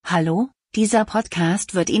Hallo, dieser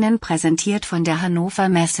Podcast wird Ihnen präsentiert von der Hannover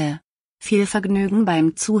Messe. Viel Vergnügen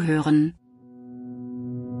beim Zuhören.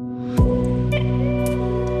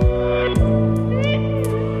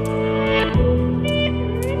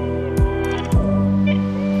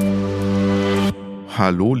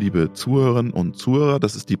 Hallo, liebe Zuhörerinnen und Zuhörer,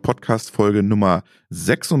 das ist die Podcast-Folge Nummer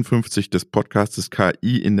 56 des Podcastes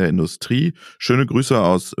KI in der Industrie. Schöne Grüße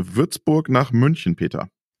aus Würzburg nach München, Peter.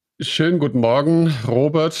 Schönen guten Morgen,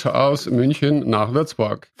 Robert aus München nach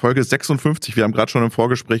Würzburg. Folge 56, wir haben gerade schon im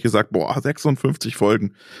Vorgespräch gesagt, 56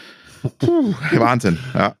 Folgen. Puh, Wahnsinn,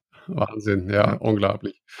 ja. Wahnsinn, ja,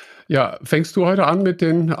 unglaublich. Ja, fängst du heute an mit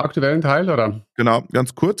den aktuellen Teil, oder? Genau,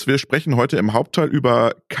 ganz kurz, wir sprechen heute im Hauptteil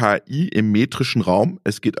über KI im metrischen Raum.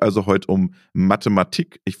 Es geht also heute um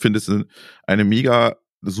Mathematik. Ich finde es eine mega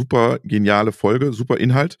super geniale Folge, super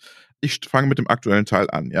Inhalt. Ich fange mit dem aktuellen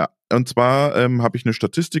Teil an, ja. Und zwar habe ich eine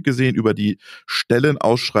Statistik gesehen über die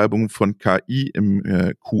Stellenausschreibungen von KI im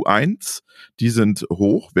Q1. Die sind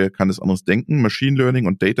hoch, wer kann es anders denken? Machine Learning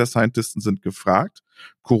und Data Scientisten sind gefragt.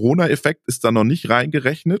 Corona-Effekt ist da noch nicht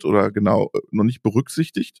reingerechnet oder genau noch nicht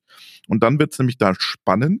berücksichtigt. Und dann wird es nämlich da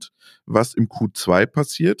spannend, was im Q2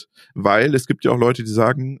 passiert, weil es gibt ja auch Leute, die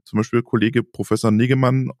sagen, zum Beispiel Kollege Professor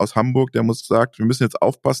Niggemann aus Hamburg, der sagt, wir müssen jetzt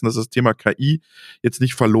aufpassen, dass das Thema KI jetzt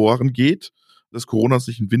nicht verloren geht, dass Corona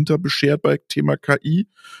sich einen Winter beschert bei Thema KI.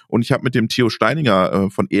 Und ich habe mit dem Theo Steininger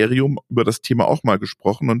von Erium über das Thema auch mal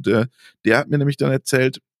gesprochen und der hat mir nämlich dann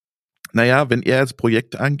erzählt, naja, wenn er jetzt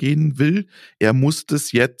Projekt angehen will, er muss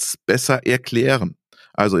das jetzt besser erklären.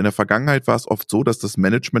 Also in der Vergangenheit war es oft so, dass das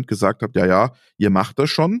Management gesagt hat, ja, ihr macht das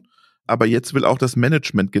schon, aber jetzt will auch das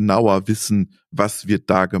Management genauer wissen, was wird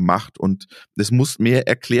da gemacht und es muss mehr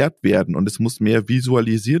erklärt werden und es muss mehr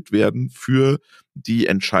visualisiert werden für die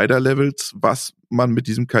Entscheiderlevels, was man mit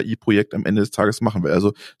diesem KI-Projekt am Ende des Tages machen will.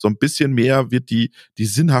 Also so ein bisschen mehr wird die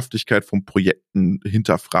Sinnhaftigkeit von Projekten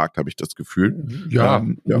hinterfragt, habe ich das Gefühl. Ja,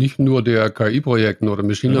 nicht nur der KI-Projekten oder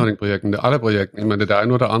Machine Learning-Projekten, der alle Projekten. Ich meine, der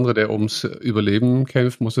eine oder andere, der ums Überleben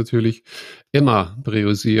kämpft, muss natürlich immer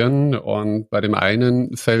priorisieren und bei dem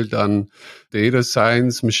einen fällt dann Data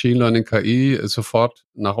Science, Machine Learning, KI sofort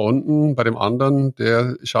nach unten. Bei dem anderen,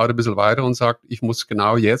 der schaut ein bisschen weiter und sagt, ich muss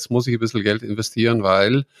ein bisschen Geld investieren,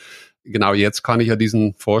 weil genau jetzt kann ich ja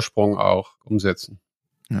diesen Vorsprung auch umsetzen.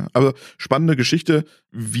 Ja, aber spannende Geschichte,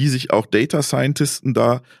 wie sich auch Data Scientisten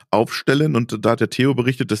da aufstellen und da hat der Theo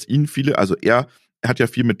berichtet, dass ihn viele, also er hat ja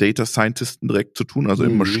viel mit Data Scientisten direkt zu tun, also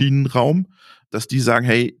im Maschinenraum, dass die sagen,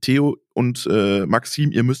 hey Theo und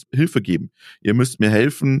Maxim, ihr müsst Hilfe geben, ihr müsst mir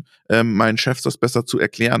helfen, meinen Chefs das besser zu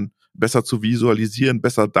erklären, besser zu visualisieren,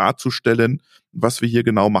 besser darzustellen, was wir hier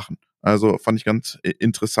genau machen. Also fand ich ganz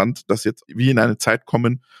interessant, dass jetzt wir in eine Zeit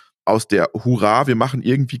kommen, aus der Hurra, wir machen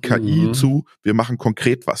irgendwie KI zu, wir machen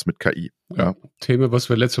konkret was mit KI. Ja. Thema, was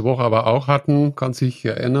wir letzte Woche aber auch hatten, kann sich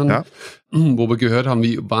erinnern, wo wir gehört haben,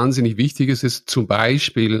 wie wahnsinnig wichtig es ist, zum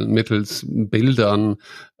Beispiel mittels Bildern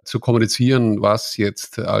zu kommunizieren, was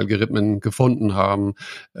jetzt Algorithmen gefunden haben.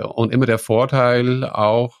 Und immer der Vorteil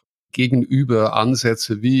auch gegenüber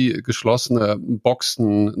Ansätze wie geschlossene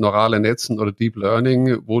Boxen, neurale Netzen oder Deep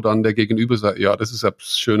Learning, wo dann der Gegenüber sagt, ja, das ist ja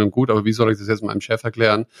schön und gut, aber wie soll ich das jetzt meinem Chef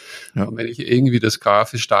erklären? Ja. Und wenn ich irgendwie das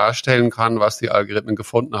grafisch darstellen kann, was die Algorithmen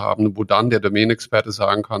gefunden haben, wo dann der Domänexperte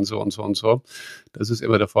sagen kann, so und so und so, das ist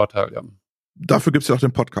immer der Vorteil, ja. Dafür gibt's ja auch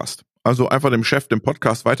den Podcast. Also einfach dem Chef den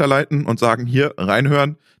Podcast weiterleiten und sagen, hier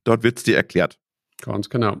reinhören, dort wird's dir erklärt. Ganz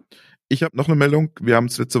genau. Ich habe noch eine Meldung, wir haben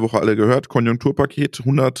es letzte Woche alle gehört, Konjunkturpaket,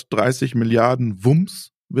 130 Milliarden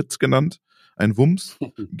Wumms wird's genannt, ein Wumms.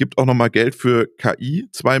 Gibt auch nochmal Geld für KI,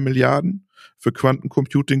 2 Milliarden, für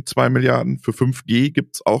Quantencomputing 2 Milliarden, für 5G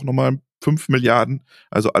gibt's auch nochmal 5 Milliarden,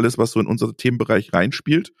 also alles, was so in unseren Themenbereich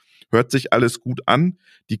reinspielt. Hört sich alles gut an.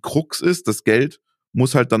 Die Krux ist, das Geld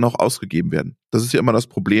muss halt dann noch ausgegeben werden. Das ist ja immer das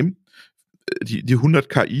Problem. Die 100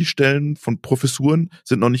 KI-Stellen von Professuren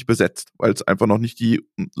sind noch nicht besetzt, weil es einfach noch nicht die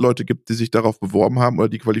Leute gibt, die sich darauf beworben haben oder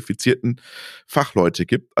die qualifizierten Fachleute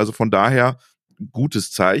gibt. Also von daher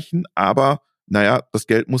gutes Zeichen, aber naja, das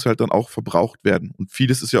Geld muss halt dann auch verbraucht werden. Und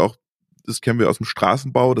vieles ist ja auch, das kennen wir aus dem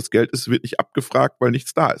Straßenbau, das Geld wird nicht abgefragt, weil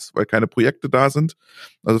nichts da ist, weil keine Projekte da sind.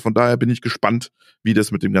 Also von daher bin ich gespannt, wie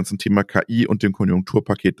das mit dem ganzen Thema KI und dem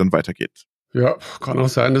Konjunkturpaket dann weitergeht. Ja, kann auch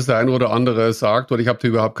sein, dass der eine oder andere sagt, oder ich habe da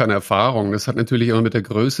überhaupt keine Erfahrung. Das hat natürlich immer mit der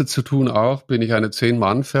Größe zu tun auch. Bin ich eine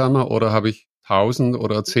 10-Mann-Firma oder habe ich 1000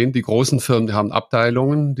 oder 10? Die großen Firmen, die haben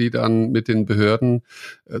Abteilungen, die dann mit den Behörden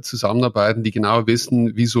zusammenarbeiten, die genau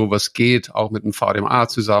wissen, wie sowas geht, auch mit dem VDMA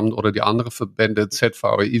zusammen oder die anderen Verbände,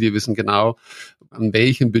 ZVI, die wissen genau, an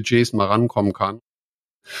welchen Budgets man rankommen kann.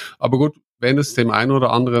 Aber gut, wenn es dem einen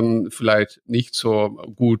oder anderen vielleicht nicht so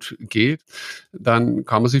gut geht, dann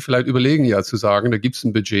kann man sich vielleicht überlegen, ja zu sagen, da gibt es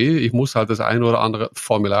ein Budget, ich muss halt das ein oder andere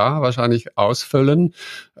Formular wahrscheinlich ausfüllen,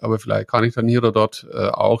 aber vielleicht kann ich dann hier oder dort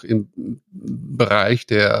auch im Bereich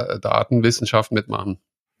der Datenwissenschaft mitmachen.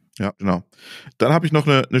 Ja, genau. Dann habe ich noch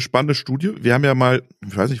eine spannende Studie. Wir haben ja mal,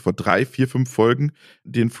 ich weiß nicht, vor 3, 4, 5 Folgen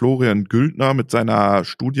den Florian Güldner mit seiner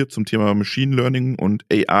Studie zum Thema Machine Learning und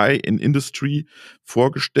AI in Industry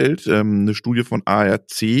vorgestellt. Eine Studie von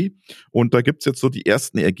ARC. Und da gibt's jetzt so die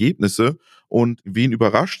ersten Ergebnisse. Und wen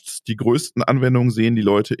überrascht's? Die größten Anwendungen sehen die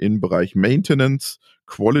Leute im Bereich Maintenance,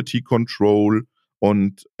 Quality Control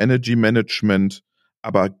und Energy Management,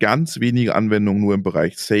 aber ganz wenige Anwendungen nur im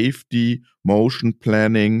Bereich Safety, Motion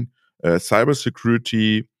Planning,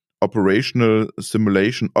 Cybersecurity, Operational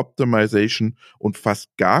Simulation Optimization und fast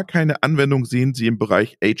gar keine Anwendung sehen sie im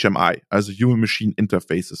Bereich HMI, also Human-Machine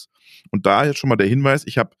Interfaces. Und da jetzt schon mal der Hinweis,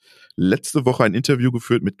 ich habe letzte Woche ein Interview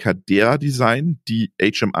geführt mit Cadera Design, die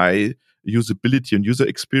HMI Usability und User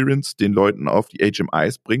Experience den Leuten auf die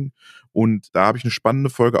HMIs bringen. Und da habe ich eine spannende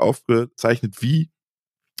Folge aufgezeichnet, wie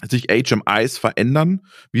sich HMIs verändern,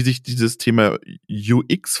 wie sich dieses Thema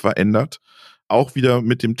UX verändert. Auch wieder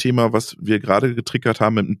mit dem Thema, was wir gerade getriggert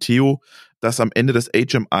haben mit dem Theo, dass am Ende das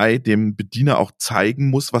HMI dem Bediener auch zeigen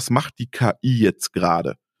muss, was macht die KI jetzt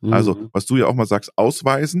gerade. Also, was du ja auch mal sagst,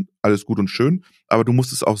 ausweisen, alles gut und schön, aber du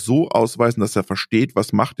musst es auch so ausweisen, dass er versteht,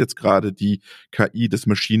 was macht jetzt gerade die KI des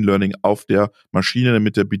Machine Learning auf der Maschine,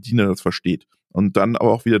 damit der Bediener das versteht. Und dann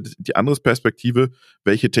aber auch wieder die andere Perspektive,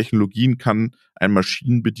 welche Technologien kann ein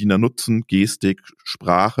Maschinenbediener nutzen, Gestik,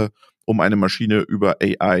 Sprache, um eine Maschine über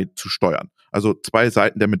AI zu steuern. Also 2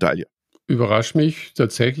 Seiten der Medaille. Überrascht mich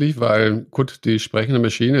tatsächlich, weil gut, die sprechende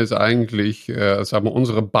Maschine ist eigentlich, sagen wir,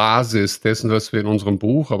 unsere Basis dessen, was wir in unserem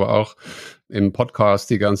Buch, aber auch im Podcast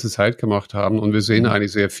die ganze Zeit gemacht haben. Und wir sehen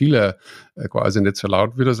eigentlich sehr viele, quasi nicht so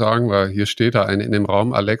laut wieder sagen, weil hier steht da eine in dem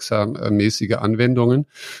Raum Alexa-mäßige Anwendungen.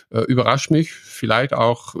 Überrascht mich vielleicht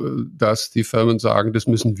auch, dass die Firmen sagen, das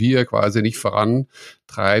müssen wir quasi nicht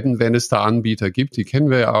vorantreiben, wenn es da Anbieter gibt. Die kennen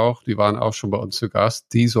wir ja auch, die waren auch schon bei uns zu Gast,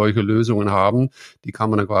 die solche Lösungen haben. Die kann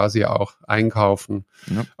man dann quasi auch einkaufen.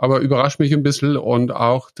 Ja. Aber überrascht mich ein bisschen und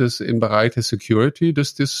auch das im Bereich der Security,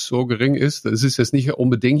 dass das so gering ist. Das ist jetzt nicht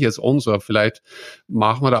unbedingt jetzt unser. Vielleicht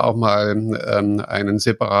machen wir da auch mal einen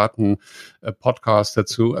separaten Podcast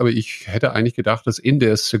dazu. Aber ich hätte eigentlich gedacht, dass in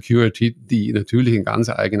der Security, die natürlich ein ganz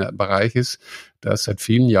eigener Bereich ist, dass seit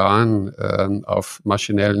vielen Jahren auf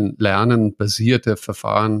maschinellen Lernen basierte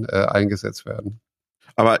Verfahren eingesetzt werden.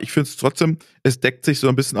 Aber ich finde es trotzdem, es deckt sich so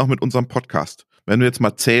ein bisschen auch mit unserem Podcast. Wenn du jetzt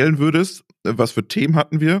mal zählen würdest, was für Themen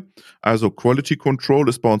hatten wir? Also Quality Control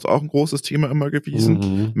ist bei uns auch ein großes Thema immer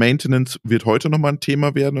gewesen. Maintenance wird heute nochmal ein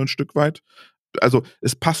Thema werden, ein Stück weit. Also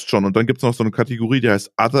es passt schon. Und dann gibt es noch so eine Kategorie, die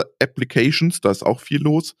heißt Other Applications, da ist auch viel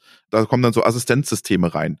los. Da kommen dann so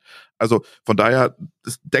Assistenzsysteme rein. Also von daher,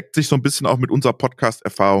 es deckt sich so ein bisschen auch mit unserer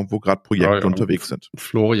Podcast-Erfahrung, wo gerade Projekte unterwegs sind.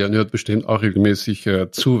 Florian hört bestimmt auch regelmäßig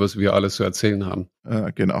zu, was wir alles zu erzählen haben.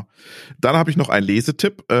 Genau. Dann habe ich noch einen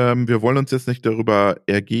Lesetipp. Wir wollen uns jetzt nicht darüber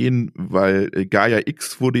ergehen, weil Gaia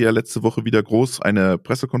X wurde ja letzte Woche wieder groß eine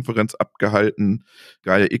Pressekonferenz abgehalten.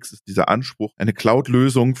 Gaia X ist dieser Anspruch, eine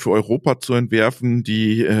Cloud-Lösung für Europa zu entwerfen,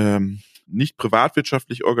 die nicht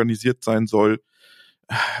privatwirtschaftlich organisiert sein soll.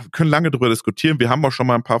 Wir können lange darüber diskutieren. Wir haben auch schon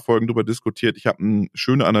mal ein paar Folgen darüber diskutiert. Ich habe eine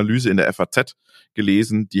schöne Analyse in der FAZ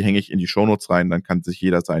gelesen. Die hänge ich in die Shownotes rein. Dann kann sich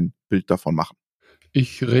jeder sein Bild davon machen.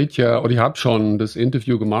 Ich rede ja, und ich habe schon das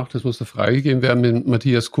Interview gemacht, das musste freigegeben werden mit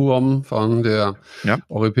Matthias Kuom von der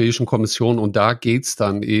Europäischen Kommission. Und da geht's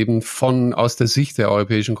dann eben aus der Sicht der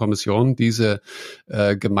Europäischen Kommission, diese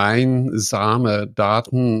gemeinsame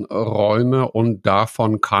Datenräume, und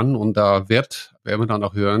davon kann und da werden wir dann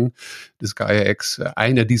auch hören, das Gaia X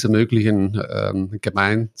einer dieser möglichen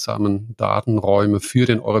gemeinsamen Datenräume für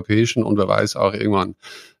den europäischen und wer weiß auch irgendwann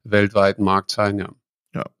weltweiten Markt sein, ja.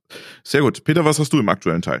 Ja, sehr gut. Peter, was hast du im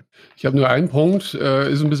aktuellen Teil? Ich habe nur einen Punkt,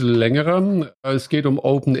 ist ein bisschen längerer. Es geht um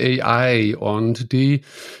OpenAI und die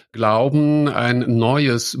glauben, ein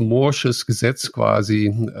neues Moore'sches Gesetz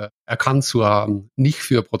quasi erkannt zu haben. Nicht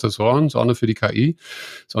für Prozessoren, sondern für die KI,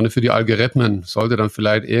 sondern für die Algorithmen. Sollte dann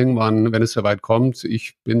vielleicht irgendwann, wenn es soweit kommt,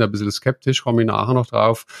 ich bin da ein bisschen skeptisch, komme ich nachher noch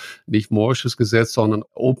drauf, nicht Moore'sches Gesetz, sondern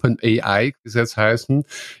OpenAI-Gesetz heißen.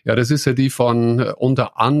 Ja, das ist ja die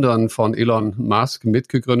unter anderem von Elon Musk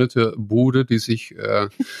mitgegründete Bude, die sich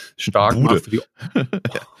stark macht für die,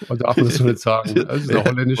 darf man das so nicht sagen, das ist ein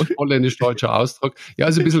holländisch-deutscher Ausdruck. Ja,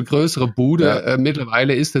 also ein bisschen größere Bude. Ja.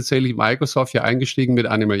 Mittlerweile ist tatsächlich Microsoft ja eingestiegen mit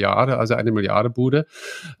 1 Milliarde Milliarde, also eine Milliardenbude.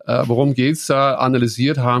 Worum geht's da?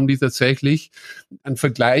 Analysiert haben die tatsächlich einen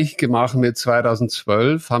Vergleich gemacht mit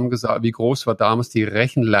 2012, haben gesagt, wie groß war damals die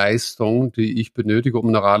Rechenleistung, die ich benötige, um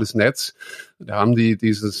ein neurales Netz. Da haben die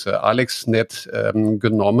dieses AlexNet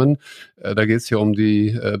genommen. Da geht es ja um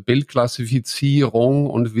die Bildklassifizierung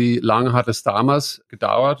und wie lange hat es damals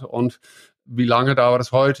gedauert und wie lange dauert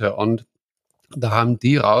es heute. Und da haben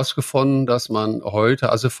die rausgefunden, dass man heute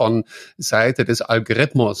also von Seite des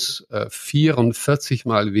Algorithmus 44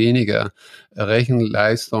 mal weniger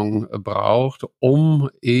Rechenleistung braucht, um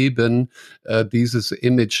eben dieses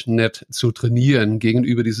ImageNet zu trainieren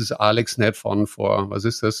gegenüber dieses AlexNet von vor,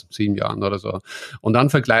 7 Jahren oder so. Und dann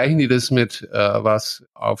vergleichen die das mit, was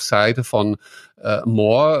auf Seite von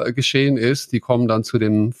More geschehen ist. Die kommen dann zu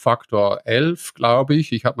dem Faktor 11, glaube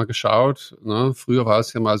ich. Ich habe mal geschaut. Ne? Früher war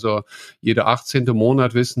es ja mal so, jeder 18.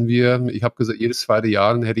 Monat wissen wir. Ich habe gesagt, jedes zweite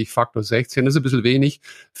Jahr dann hätte ich Faktor 16. Das ist ein bisschen wenig.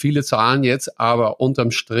 Viele Zahlen jetzt, aber unterm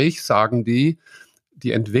Strich sagen die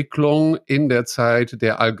Entwicklung in der Zeit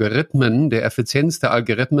der Algorithmen, der Effizienz der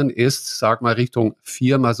Algorithmen ist, sag mal, Richtung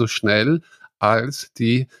 4-mal so schnell als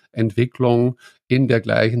die Entwicklung in der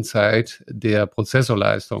gleichen Zeit der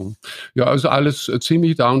Prozessorleistung. Ja, also alles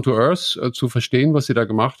ziemlich down to earth zu verstehen, was sie da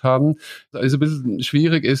gemacht haben. Also ein bisschen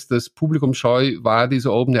schwierig ist, das Publikumscheu war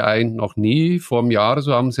diese OpenAI noch nie. Vor einem Jahr oder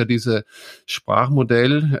so haben sie ja diese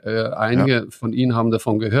Sprachmodell, einige von Ihnen haben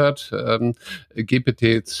davon gehört,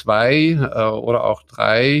 GPT-2 oder auch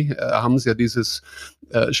 3 haben sie ja dieses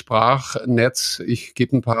Sprachnetz. Ich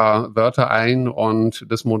gebe ein paar Wörter ein und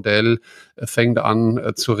das Modell fängt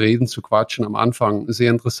an zu reden, zu quatschen. Am Anfang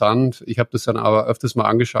sehr interessant. Ich habe das dann aber öfters mal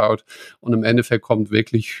angeschaut und im Endeffekt kommt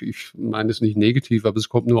wirklich, ich meine es nicht negativ, aber es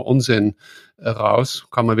kommt nur Unsinn raus.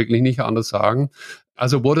 Kann man wirklich nicht anders sagen.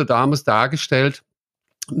 Also wurde damals dargestellt,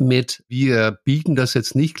 wir bieten das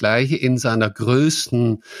jetzt nicht gleich in seiner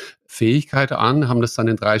größten Fähigkeit an, haben das dann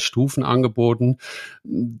in 3 Stufen angeboten.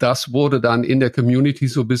 Das wurde dann in der Community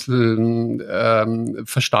so ein bisschen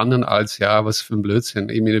verstanden als, ja, was für ein Blödsinn.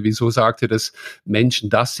 Ich meine, wieso sagt ihr, dass Menschen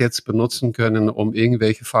das jetzt benutzen können, um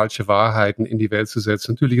irgendwelche falsche Wahrheiten in die Welt zu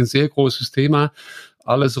setzen? Natürlich ein sehr großes Thema.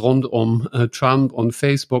 Alles rund um Trump und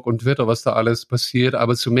Facebook und Twitter, was da alles passiert.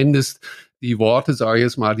 Aber zumindest die Worte, sage ich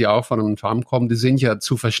jetzt mal, die auch von einem Trump kommen, die sind ja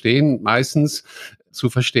zu verstehen, meistens zu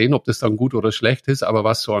verstehen, ob das dann gut oder schlecht ist. Aber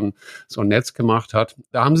was so ein Netz gemacht hat,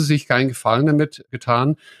 da haben sie sich keinen Gefallen damit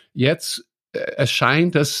getan. Jetzt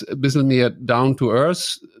erscheint das ein bisschen mehr down to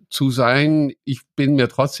earth zu sein. Ich bin mir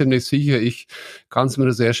trotzdem nicht sicher. Ich kann es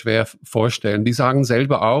mir sehr schwer vorstellen. Die sagen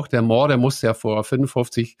selber auch, der Moore, der muss ja vor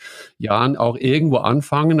 55 Jahren auch irgendwo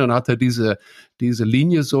anfangen. Dann hat er diese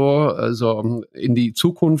Linie so in die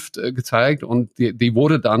Zukunft gezeigt und die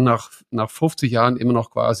wurde dann nach 50 Jahren immer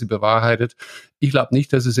noch quasi bewahrheitet. Ich glaube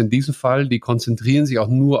nicht, dass es in diesem Fall, die konzentrieren sich auch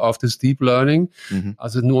nur auf das Deep Learning,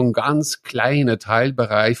 also nur ein ganz kleiner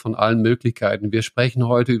Teilbereich von allen Möglichkeiten. Wir sprechen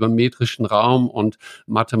heute über metrischen Raum und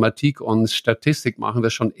Mathematik und Statistik machen wir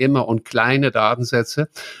schon immer und kleine Datensätze.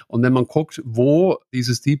 Und wenn man guckt, wo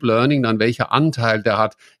dieses Deep Learning dann welcher Anteil der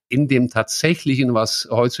hat, in dem tatsächlichen, was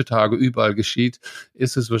heutzutage überall geschieht,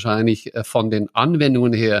 ist es wahrscheinlich von den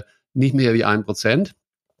Anwendungen her nicht mehr wie 1%.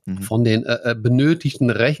 Von den benötigten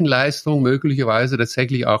Rechenleistungen möglicherweise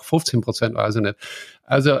tatsächlich auch 15%, weiß ich nicht.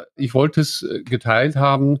 Also ich wollte es geteilt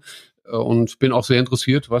haben und bin auch sehr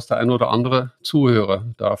interessiert, was der ein oder andere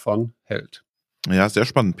Zuhörer davon hält. Ja, sehr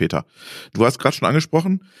spannend, Peter. Du hast gerade schon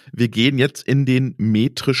angesprochen, wir gehen jetzt in den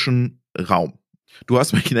metrischen Raum. Du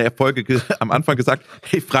hast mich in der Folge am Anfang gesagt,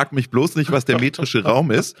 hey, frag mich bloß nicht, was der metrische Raum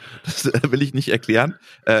ist. Das will ich nicht erklären.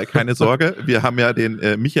 Keine Sorge. Wir haben ja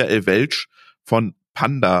den Michael Welsch von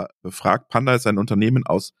Panda befragt. Panda ist ein Unternehmen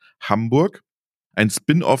aus Hamburg, ein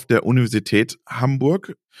Spin-off der Universität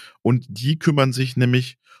Hamburg. Und die kümmern sich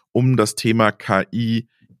nämlich um das Thema KI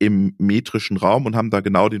im metrischen Raum und haben da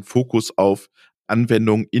genau den Fokus auf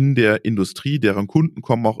Anwendungen in der Industrie, deren Kunden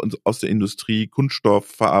kommen auch aus der Industrie,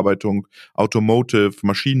 Kunststoffverarbeitung, Automotive,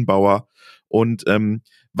 Maschinenbauer. Und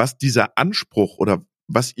was dieser Anspruch oder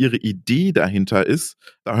was ihre Idee dahinter ist,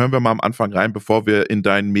 da hören wir mal am Anfang rein, bevor wir in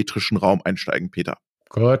deinen metrischen Raum einsteigen, Peter.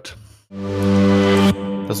 Gut.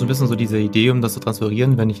 Das ist ein bisschen so diese Idee, um das zu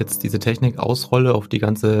transferieren, wenn ich jetzt diese Technik ausrolle auf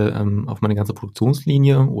auf meine ganze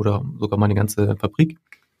Produktionslinie oder sogar meine ganze Fabrik,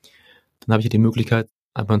 dann habe ich die Möglichkeit,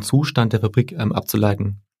 einfach einen Zustand der Fabrik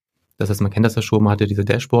abzuleiten. Das heißt, man kennt das ja schon, man hat ja diese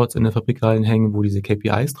Dashboards in der Fabrik reinhängen, wo diese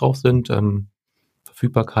KPIs drauf sind,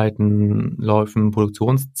 Verfügbarkeiten, Läufen,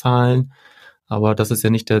 Produktionszahlen, aber das ist ja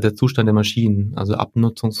nicht der Zustand der Maschinen, also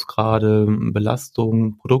Abnutzungsgrade,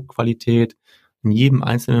 Belastung, Produktqualität, in jedem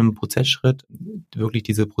einzelnen Prozessschritt wirklich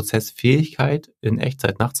diese Prozessfähigkeit in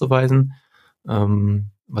Echtzeit nachzuweisen,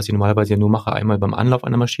 was ich normalerweise ja nur mache, einmal beim Anlauf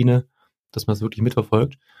einer Maschine, dass man das wirklich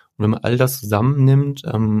mitverfolgt. Und wenn man all das zusammennimmt,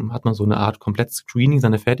 hat man so eine Art Komplett-Screening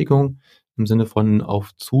seiner Fertigung im Sinne von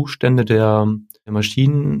auf Zustände der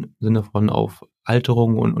Maschinen, im Sinne von auf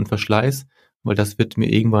Alterung und Verschleiß, weil das wird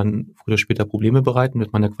mir irgendwann früher oder später Probleme bereiten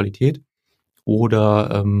mit meiner Qualität.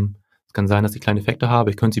 Oder es kann sein, dass ich kleine Effekte habe,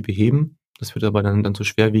 ich könnte sie beheben. Das führt aber dann zu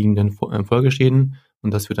schwerwiegenden Folgeschäden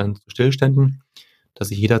und das führt dann zu Stillständen,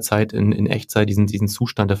 dass ich jederzeit in Echtzeit diesen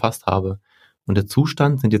Zustand erfasst habe. Und der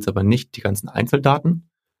Zustand sind jetzt aber nicht die ganzen Einzeldaten,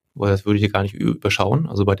 weil das würde ich hier gar nicht überschauen.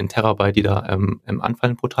 Also bei den Terabyte, die da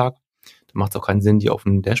anfallen pro Tag, da macht es auch keinen Sinn, die auf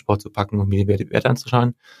ein Dashboard zu packen und mir die Werte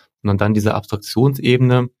anzuschauen, sondern dann diese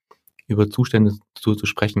Abstraktionsebene über Zustände zu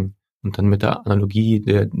sprechen und dann mit der Analogie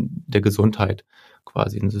der Gesundheit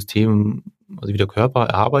quasi ein System, also wie der Körper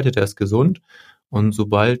erarbeitet, der ist gesund und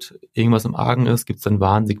sobald irgendwas im Argen ist, gibt es dann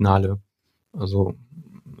Warnsignale, also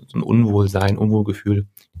so ein Unwohlsein, Unwohlgefühl,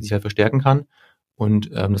 die sich halt verstärken kann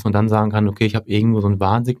und dass man dann sagen kann, okay, ich habe irgendwo so ein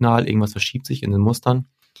Warnsignal, irgendwas verschiebt sich in den Mustern,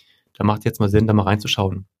 da macht es jetzt mal Sinn, da mal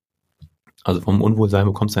reinzuschauen. Also vom Unwohlsein,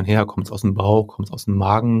 wo kommt es dann her? Kommt es aus dem Bauch? Kommt es aus dem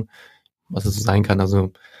Magen? Was es so sein kann.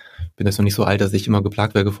 Also bin jetzt noch nicht so alt, dass ich immer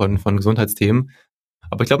geplagt werde von Gesundheitsthemen.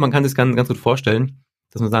 Aber ich glaube, man kann sich ganz gut vorstellen,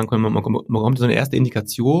 dass man sagen kann, man bekommt so eine erste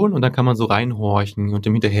Indikation und dann kann man so reinhorchen und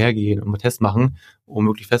dem hinterhergehen und mal Tests machen, um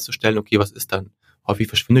wirklich festzustellen, okay, was ist dann? Häufig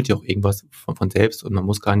verschwindet ja auch irgendwas von selbst und man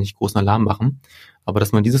muss gar nicht großen Alarm machen. Aber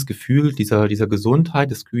dass man dieses Gefühl dieser Gesundheit,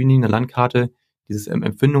 des Screening, der Landkarte, dieses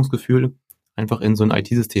Empfindungsgefühl einfach in so ein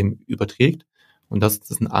IT-System überträgt. Und das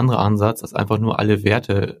ist ein anderer Ansatz, als einfach nur alle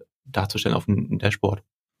Werte darzustellen auf einem Dashboard.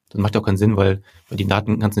 Das macht ja auch keinen Sinn, weil bei den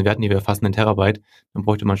ganzen Werten, die wir erfassen, in Terabyte, dann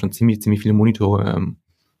bräuchte man schon ziemlich viele Monitore,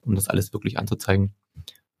 um das alles wirklich anzuzeigen.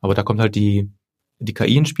 Aber da kommt halt die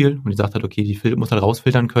KI ins Spiel und die sagt halt, okay, die muss halt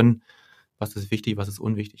rausfiltern können, was ist wichtig, was ist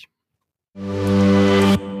unwichtig.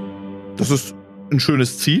 Das ist ein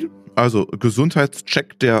schönes Ziel. Also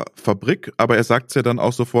Gesundheitscheck der Fabrik, aber er sagt es ja dann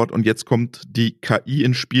auch sofort und jetzt kommt die KI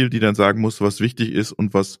ins Spiel, die dann sagen muss, was wichtig ist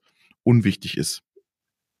und was unwichtig ist.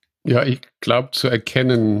 Ja, ich glaube zu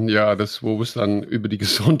erkennen, ja, wo es dann über die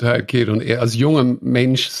Gesundheit geht und er als junger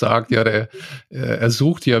Mensch sagt, ja, er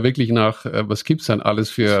sucht ja wirklich nach, was gibt's dann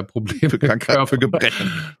alles für Probleme, für Krankheiten, für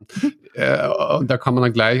Gebrechen. Und da kann man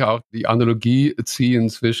dann gleich auch die Analogie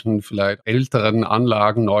ziehen zwischen vielleicht älteren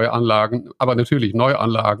Anlagen, Neuanlagen, aber natürlich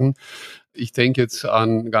Neuanlagen. Ich denke jetzt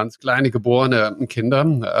an ganz kleine geborene Kinder,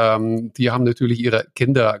 die haben natürlich ihre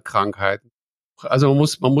Kinderkrankheiten. Also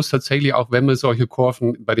man muss tatsächlich auch, wenn man solche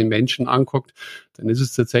Kurven bei den Menschen anguckt, dann ist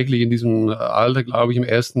es tatsächlich in diesem Alter, glaube ich, im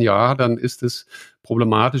ersten Jahr, dann ist es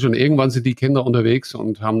problematisch und irgendwann sind die Kinder unterwegs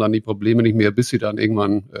und haben dann die Probleme nicht mehr, bis sie dann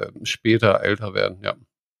irgendwann später älter werden, ja.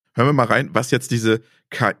 Hören wir mal rein, was jetzt diese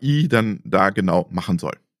KI dann da genau machen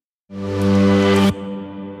soll.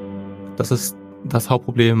 Das ist das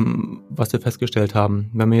Hauptproblem, was wir festgestellt haben.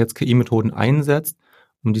 Wenn man jetzt KI-Methoden einsetzt,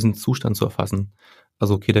 um diesen Zustand zu erfassen,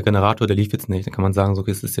 also okay, der Generator, der lief jetzt nicht, dann kann man sagen, so, okay,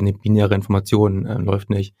 es ist ja eine binäre Information, läuft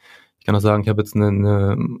nicht. Ich kann auch sagen, ich habe jetzt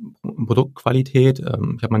eine Produktqualität, ich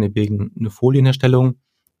habe meinetwegen eine Folienherstellung,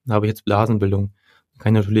 da habe ich jetzt Blasenbildung. Dann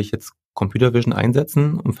kann ich natürlich jetzt Computer Vision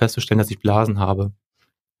einsetzen, um festzustellen, dass ich Blasen habe.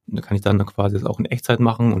 Und da kann ich dann quasi das auch in Echtzeit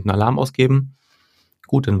machen und einen Alarm ausgeben.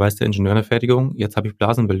 Gut, dann weiß der Ingenieur in der Fertigung, jetzt habe ich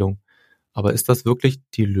Blasenbildung. Aber ist das wirklich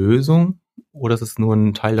die Lösung oder ist es nur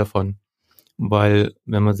ein Teil davon? Weil,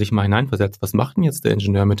 wenn man sich mal hineinversetzt, was macht denn jetzt der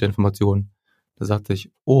Ingenieur mit der Information? Da sagt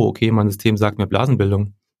sich, oh, okay, mein System sagt mir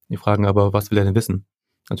Blasenbildung. Die fragen aber, was will er denn wissen?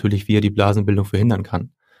 Natürlich, wie er die Blasenbildung verhindern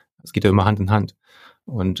kann. Es geht ja immer Hand in Hand.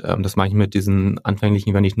 Und das meine ich mit diesen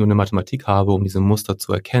anfänglichen, wenn ich nur eine Mathematik habe, um diese Muster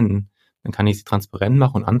zu erkennen, dann kann ich sie transparent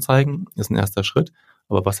machen und anzeigen, ist ein erster Schritt.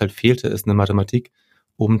 Aber was halt fehlte, ist eine Mathematik,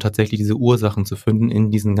 um tatsächlich diese Ursachen zu finden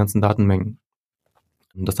in diesen ganzen Datenmengen.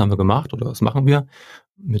 Und das haben wir gemacht oder das machen wir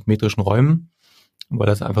mit metrischen Räumen, weil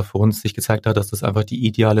das einfach für uns sich gezeigt hat, dass das einfach die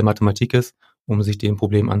ideale Mathematik ist, um sich dem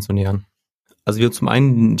Problem anzunähern. Also wir zum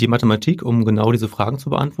einen die Mathematik, um genau diese Fragen zu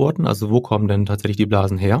beantworten, also wo kommen denn tatsächlich die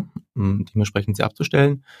Blasen her, dementsprechend sie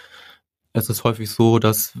abzustellen. Es ist häufig so,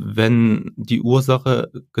 dass wenn die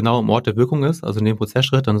Ursache genau im Ort der Wirkung ist, also in dem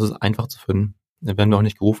Prozessschritt, dann ist es einfach zu finden. Dann werden wir auch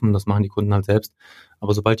nicht gerufen, das machen die Kunden halt selbst.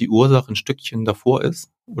 Aber sobald die Ursache ein Stückchen davor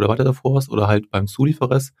ist oder weiter davor ist oder halt beim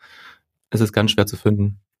Zulieferer ist es ganz schwer zu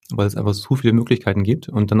finden, weil es einfach zu viele Möglichkeiten gibt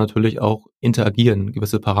und dann natürlich auch interagieren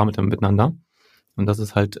gewisse Parameter miteinander. Und das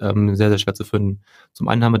ist halt sehr schwer zu finden. Zum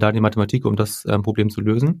einen haben wir da die Mathematik, um das Problem zu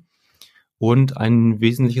lösen. Und ein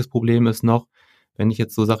wesentliches Problem ist noch, wenn ich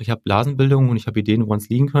jetzt so sage, ich habe Blasenbildung und ich habe Ideen, woran es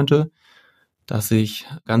liegen könnte, dass ich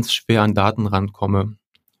ganz schwer an Daten rankomme.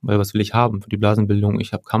 Weil was will ich haben für die Blasenbildung?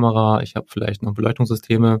 Ich habe Kamera, ich habe vielleicht noch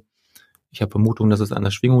Beleuchtungssysteme, Ich habe Vermutungen, dass es an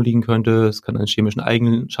der Schwingung liegen könnte. Es kann an chemischen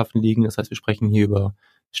Eigenschaften liegen. Das heißt, wir sprechen hier über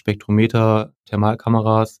Spektrometer,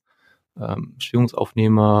 Thermalkameras,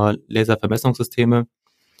 Schwingungsaufnehmer, Laservermessungssysteme.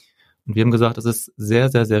 Und wir haben gesagt, es ist sehr,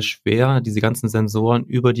 sehr, sehr schwer, diese ganzen Sensoren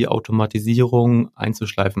über die Automatisierung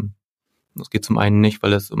einzuschleifen. Das geht zum einen nicht,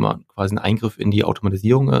 weil es immer quasi ein Eingriff in die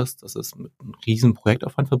Automatisierung ist. Das ist mit einem riesen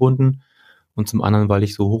Projektaufwand verbunden. Und zum anderen, weil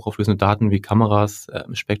ich so hochauflösende Daten wie Kameras,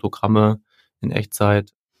 Spektrogramme in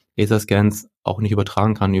Echtzeit, Laserscans auch nicht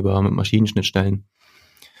übertragen kann über Maschinenschnittstellen.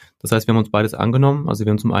 Das heißt, wir haben uns beides angenommen. Also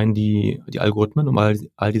wir haben zum einen die Algorithmen, um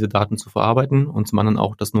all diese Daten zu verarbeiten, und zum anderen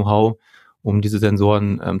auch das Know-how, um diese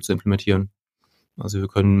Sensoren zu implementieren. Also wir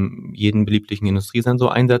können jeden belieblichen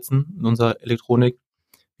Industriesensor einsetzen in unserer Elektronik.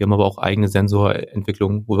 Wir haben aber auch eigene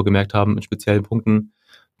Sensorentwicklung, wo wir gemerkt haben, in speziellen Punkten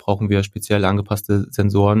brauchen wir speziell angepasste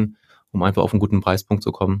Sensoren, um einfach auf einen guten Preispunkt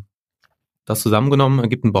zu kommen. Das zusammengenommen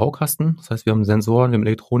ergibt einen Baukasten. Das heißt, wir haben Sensoren, wir haben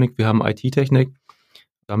Elektronik, wir haben IT-Technik.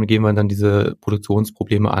 Damit gehen wir dann diese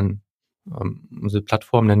Produktionsprobleme an. Unsere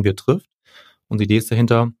Plattform nennen wir Trift. Unsere Idee ist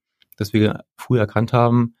dahinter, dass wir früh erkannt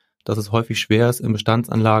haben, dass es häufig schwer ist, in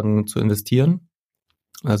Bestandsanlagen zu investieren.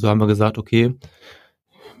 Also haben wir gesagt, okay,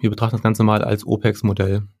 wir betrachten das Ganze mal als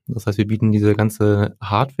OPEX-Modell. Das heißt, wir bieten diese ganze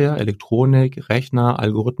Hardware, Elektronik, Rechner,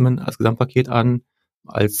 Algorithmen als Gesamtpaket an,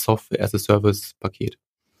 als Software-as-a-Service-Paket.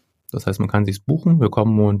 Das heißt, man kann sich's buchen, wir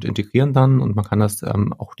kommen und integrieren dann, und man kann das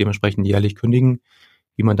auch dementsprechend jährlich kündigen,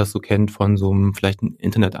 wie man das so kennt von so einem vielleicht einem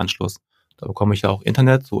Internetanschluss. Da bekomme ich ja auch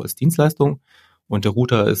Internet so als Dienstleistung, und der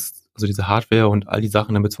Router ist, also diese Hardware und all die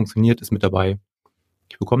Sachen, damit es funktioniert, ist mit dabei.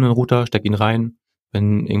 Ich bekomme einen Router, stecke ihn rein.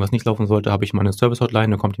 Wenn irgendwas nicht laufen sollte, habe ich meine Service-Hotline,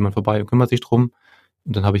 dann kommt jemand vorbei und kümmert sich drum,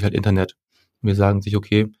 und dann habe ich halt Internet. Und wir sagen sich,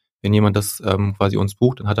 okay, wenn jemand das quasi uns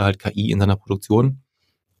bucht, dann hat er halt KI in seiner Produktion.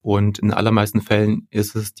 Und in allermeisten Fällen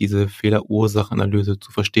ist es diese Fehler-Ursache-Analyse,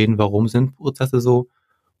 zu verstehen, warum sind Prozesse so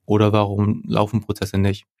oder warum laufen Prozesse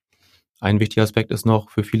nicht. Ein wichtiger Aspekt ist noch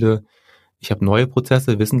für viele, ich habe neue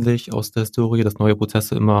Prozesse, wissentlich aus der Historie, dass neue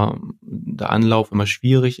Prozesse immer, der Anlauf immer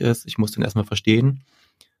schwierig ist. Ich muss den erstmal verstehen,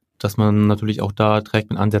 dass man natürlich auch da direkt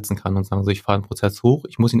mit ansetzen kann und sagen, so, ich fahre einen Prozess hoch,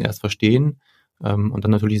 ich muss ihn erst verstehen und dann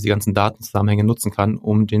natürlich die ganzen Datenzusammenhänge nutzen kann,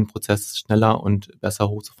 um den Prozess schneller und besser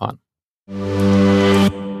hochzufahren.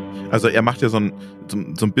 Also er macht ja so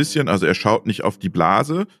ein bisschen, also er schaut nicht auf die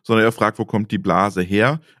Blase, sondern er fragt, wo kommt die Blase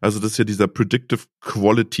her? Also das ist ja dieser Predictive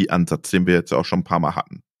Quality Ansatz, den wir jetzt auch schon ein paar Mal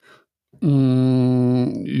hatten.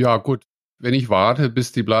 Ja, gut. Wenn ich warte,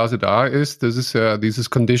 bis die Blase da ist, das ist ja dieses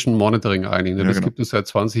Condition Monitoring eigentlich. Ne? Das gibt es seit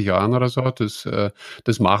 20 Jahren oder so.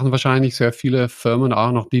 Das machen wahrscheinlich sehr viele Firmen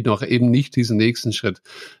auch noch, die noch eben nicht diesen nächsten Schritt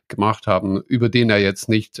gemacht haben, über den er jetzt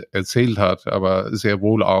nicht erzählt hat, aber sehr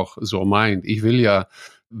wohl auch so meint. Ich will ja,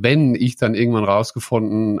 wenn ich dann irgendwann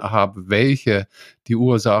rausgefunden habe, welche die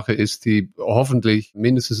Ursache ist, die hoffentlich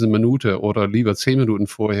mindestens eine Minute oder lieber 10 Minuten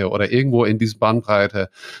vorher oder irgendwo in dieser Bandbreite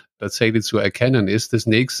tatsächlich zu erkennen ist, das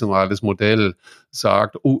nächste Mal das Modell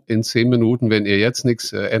sagt, in 10 Minuten, wenn ihr jetzt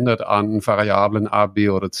nichts ändert an Variablen A, B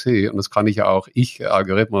oder C, und das kann ich ja auch,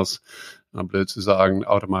 Algorithmus, blöd zu sagen,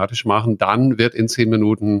 automatisch machen, dann wird in 10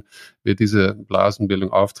 Minuten wird diese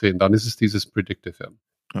Blasenbildung auftreten. Dann ist es dieses Predictive.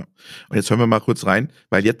 Ja. Und jetzt hören wir mal kurz rein,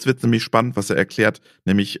 weil jetzt wird es nämlich spannend, was er erklärt,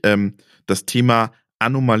 nämlich das Thema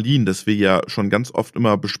Anomalien, das wir ja schon ganz oft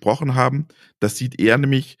immer besprochen haben. Das sieht er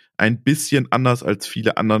nämlich ein bisschen anders als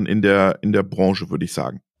viele anderen in der Branche, würde ich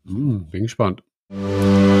sagen. Bin gespannt.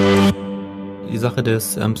 Die Sache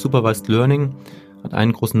des Supervised Learning hat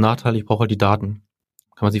einen großen Nachteil, ich brauche halt die Daten.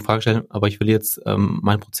 Kann man sich die Frage stellen, aber ich will jetzt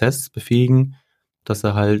meinen Prozess befähigen, dass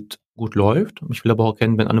er halt gut läuft. Ich will aber auch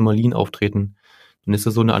erkennen, wenn Anomalien auftreten. Dann ist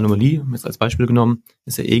das so eine Anomalie, jetzt als Beispiel genommen,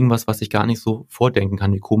 ist ja irgendwas, was ich gar nicht so vordenken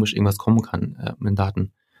kann, wie komisch irgendwas kommen kann mit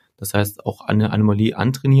Daten. Das heißt, auch eine Anomalie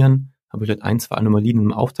antrainieren, habe ich halt 1, 2 Anomalien in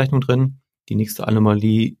der Aufzeichnung drin, die nächste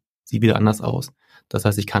Anomalie sieht wieder anders aus. Das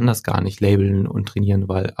heißt, ich kann das gar nicht labeln und trainieren,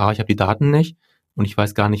 weil ich habe die Daten nicht und ich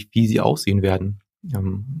weiß gar nicht, wie sie aussehen werden.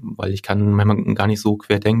 Weil ich kann manchmal gar nicht so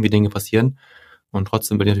quer denken, wie Dinge passieren, und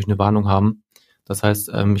trotzdem will ich natürlich eine Warnung haben. Das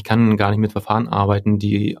heißt, ich kann gar nicht mit Verfahren arbeiten,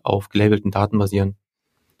 die auf gelabelten Daten basieren.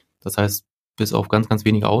 Das heißt, bis auf ganz, ganz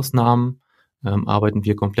wenige Ausnahmen arbeiten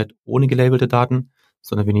wir komplett ohne gelabelte Daten,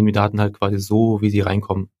 sondern wir nehmen die Daten halt quasi so, wie sie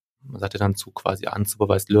reinkommen. Man sagt ja dann zu quasi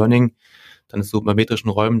Unsupervised Learning. Dann ist so bei metrischen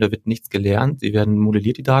Räumen, da wird nichts gelernt. Sie werden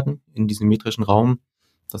modelliert, die Daten, in diesem metrischen Raum.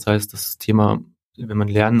 Das heißt, das Thema, wenn man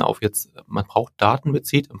Lernen auf jetzt, man braucht Daten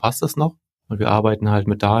bezieht, dann passt das noch. Und wir arbeiten halt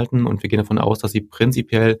mit Daten und wir gehen davon aus, dass sie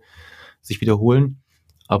prinzipiell sich wiederholen,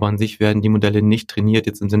 aber an sich werden die Modelle nicht trainiert,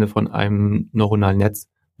 jetzt im Sinne von einem neuronalen Netz,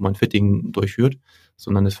 wo man Fitting durchführt,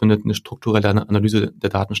 sondern es findet eine strukturelle Analyse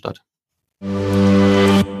der Daten statt.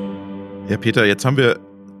 Ja, Peter, jetzt haben wir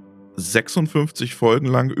 56 Folgen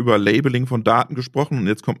lang über Labeling von Daten gesprochen und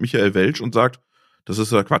jetzt kommt Michael Welsch und sagt, das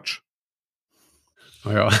ist ja Quatsch.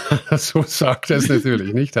 Naja, so sagt er es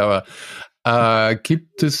natürlich nicht, aber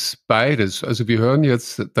gibt es beides? Also wir hören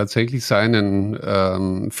jetzt tatsächlich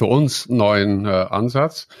seinen für uns neuen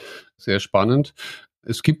Ansatz, sehr spannend.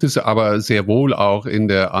 Es gibt es aber sehr wohl auch in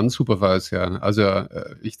der Unsupervised, ja. Also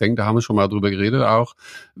ich denke, da haben wir schon mal drüber geredet auch,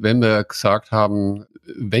 wenn wir gesagt haben,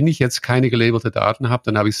 wenn ich jetzt keine gelabelte Daten habe,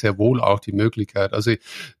 dann habe ich sehr wohl auch die Möglichkeit. Also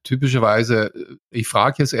typischerweise, ich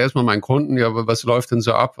frage jetzt erstmal meinen Kunden, ja, was läuft denn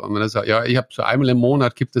so ab? Und wenn er sagt, ja, ich habe so einmal im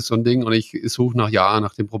Monat gibt es so ein Ding und ich suche nach Jahren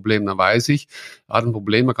nach dem Problem, dann weiß ich, er hat ein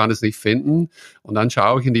Problem, man kann es nicht finden. Und dann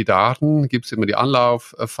schaue ich in die Daten, gibt es immer die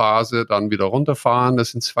Anlaufphase, dann wieder runterfahren,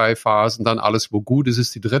 das sind 2 Phasen, dann alles, wo gut ist,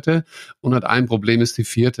 ist die 3. und hat ein Problem, ist die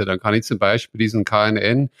 4. Dann kann ich zum Beispiel diesen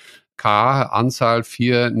KNN, Anzahl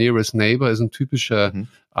 4 Nearest Neighbor, ist ein typischer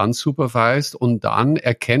unsupervised, und dann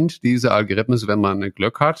erkennt dieser Algorithmus, wenn man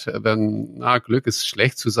Glück hat, Glück ist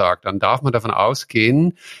schlecht zu sagen, dann darf man davon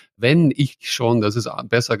ausgehen, wenn ich schon, das ist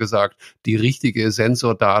besser gesagt, die richtige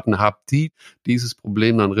Sensordaten habe, die dieses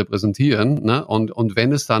Problem dann repräsentieren, ne? Und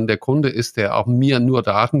wenn es dann der Kunde ist, der auch mir nur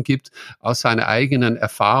Daten gibt aus seiner eigenen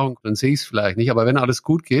Erfahrung, dann sehe ich es vielleicht nicht, aber wenn alles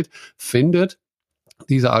gut geht, findet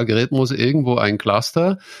dieser Algorithmus irgendwo ein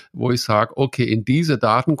Cluster, wo ich sage, okay, in diese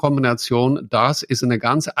Datenkombination, das ist eine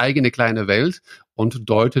ganz eigene kleine Welt und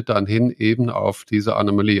deutet dann hin eben auf diese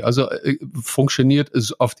Anomalie. Also funktioniert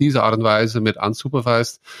es auf diese Art und Weise mit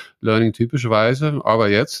Unsupervised Learning typischerweise, aber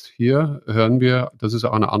jetzt hier hören wir, dass es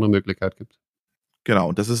auch eine andere Möglichkeit gibt. Genau,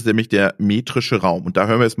 und das ist nämlich der metrische Raum. Und da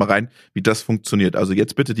hören wir jetzt mal rein, wie das funktioniert. Also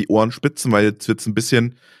jetzt bitte die Ohren spitzen, weil jetzt wird es ein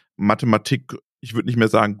bisschen Mathematik, ich würde nicht mehr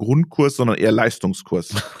sagen Grundkurs, sondern eher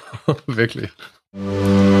Leistungskurs. Wirklich.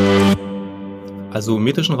 Also im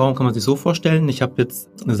metrischen Raum kann man sich so vorstellen, ich habe jetzt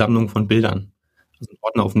eine Sammlung von Bildern. Also einen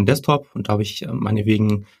Ordner auf dem Desktop und da habe ich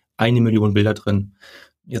meinetwegen 1 Million Bilder drin.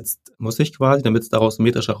 Jetzt muss ich quasi, damit es daraus ein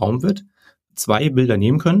metrischer Raum wird, 2 Bilder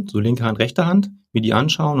nehmen können, so linke Hand, rechte Hand, mir die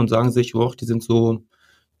anschauen und sagen sich, die sind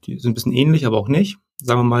ein bisschen ähnlich, aber auch nicht.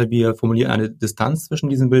 Sagen wir mal, wir formulieren eine Distanz zwischen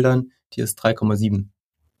diesen Bildern, die ist 3,7.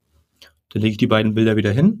 Dann lege ich die beiden Bilder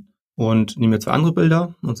wieder hin und nehme mir 2 andere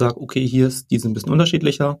Bilder und sage, okay, die sind ein bisschen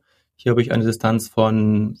unterschiedlicher. Hier habe ich eine Distanz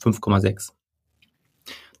von 5,6.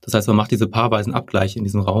 Das heißt, man macht diese paarweisen Abgleiche in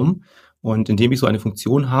diesem Raum. Und indem ich so eine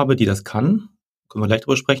Funktion habe, die das kann, können wir gleich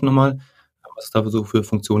drüber sprechen nochmal, was es da so für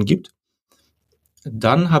Funktionen gibt,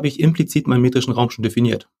 dann habe ich implizit meinen metrischen Raum schon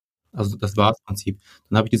definiert. Also das war das Prinzip.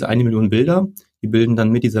 Dann habe ich diese 1 Million Bilder, die bilden dann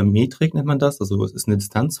mit dieser Metrik, nennt man das, also es ist eine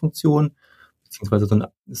Distanzfunktion, beziehungsweise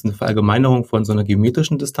ist eine Verallgemeinerung von so einer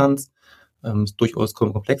geometrischen Distanz, ist durchaus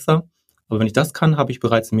komplexer. Aber wenn ich das kann, habe ich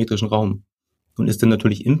bereits einen metrischen Raum. Und ist dann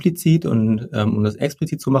natürlich implizit und um das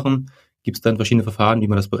explizit zu machen, gibt es dann verschiedene Verfahren, wie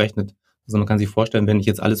man das berechnet. Also man kann sich vorstellen, wenn ich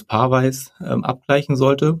jetzt alles paarweise abgleichen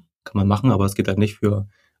sollte, kann man machen, aber es geht halt nicht für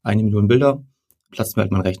 1 Million Bilder, platzt mir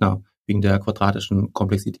halt mein Rechner wegen der quadratischen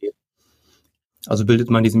Komplexität. Also bildet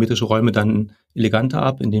man diese metrische Räume dann eleganter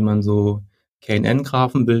ab, indem man so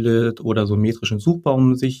KNN-Graphen bildet oder so einen metrischen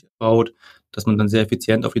Suchbaum sich baut, dass man dann sehr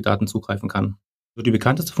effizient auf die Daten zugreifen kann. Die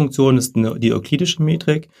bekannteste Funktion ist die euklidische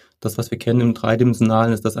Metrik. Das, was wir kennen im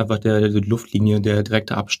Dreidimensionalen, ist das einfach die Luftlinie, der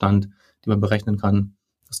direkte Abstand, den man berechnen kann.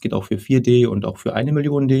 Das geht auch für 4D und auch für 1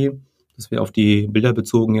 Million D. Das wäre auf die Bilder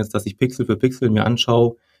bezogen jetzt, dass ich Pixel für Pixel mir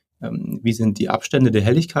anschaue, wie sind die Abstände der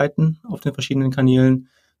Helligkeiten auf den verschiedenen Kanälen,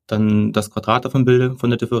 dann das Quadrat davon bilde, von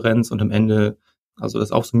der Differenz und am Ende, also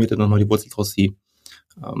das aufsummierte, nochmal die Wurzel draus ziehe.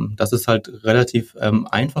 Das ist halt relativ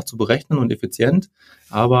einfach zu berechnen und effizient,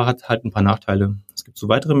 aber hat halt ein paar Nachteile. Es gibt so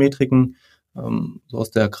weitere Metriken, so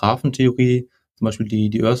aus der Graphentheorie, zum Beispiel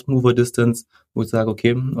die Earth Mover Distance, wo ich sage,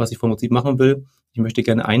 okay, was ich vom Prinzip machen will, ich möchte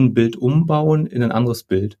gerne ein Bild umbauen in ein anderes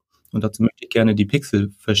Bild. Und dazu möchte ich gerne die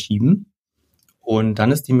Pixel verschieben. Und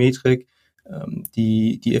dann ist die Metrik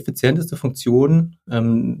die effizienteste Funktion,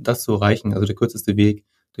 das zu erreichen, also der kürzeste Weg,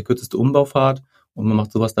 der kürzeste Umbaupfad. Und man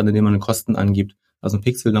macht sowas dann, indem man Kosten angibt. Also ein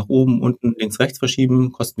Pixel nach oben, unten, links, rechts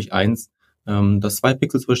verschieben, kostet mich 1. Das 2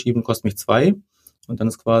 Pixel zu verschieben, kostet mich 2. Und dann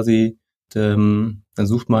ist quasi, dann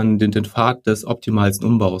sucht man den Pfad des optimalsten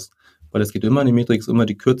Umbaus. Weil es geht immer, die Metrik ist immer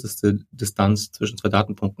die kürzeste Distanz zwischen 2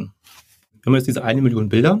 Datenpunkten. Wir haben jetzt diese 1 Million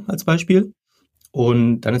Bilder als Beispiel.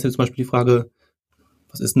 Und dann ist jetzt zum Beispiel die Frage,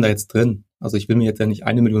 was ist denn da jetzt drin? Also ich will mir jetzt ja nicht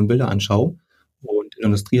 1 Million Bilder anschauen. Und in der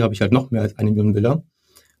Industrie habe ich halt noch mehr als 1 Million Bilder.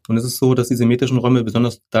 Und es ist so, dass diese metrischen Räume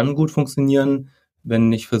besonders dann gut funktionieren,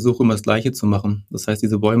 wenn ich versuche, immer das Gleiche zu machen. Das heißt,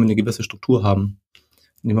 diese Bäume eine gewisse Struktur haben.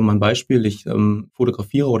 Nehmen wir mal ein Beispiel. Ich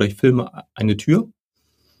fotografiere oder ich filme eine Tür.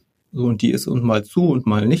 So, und die ist und mal zu und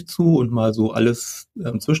mal nicht zu und mal so alles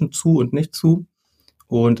zwischen zu und nicht zu.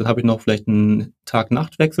 Und dann habe ich noch vielleicht einen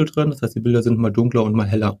Tag-Nacht-Wechsel drin. Das heißt, die Bilder sind mal dunkler und mal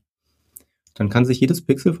heller. Dann kann sich jedes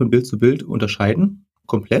Pixel von Bild zu Bild unterscheiden,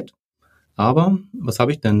 komplett. Aber was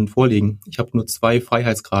habe ich denn vorliegen? Ich habe nur 2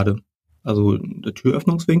 Freiheitsgrade. Also der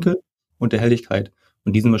Türöffnungswinkel und der Helligkeit.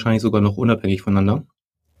 Und die sind wahrscheinlich sogar noch unabhängig voneinander.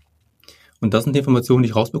 Und das sind die Informationen, die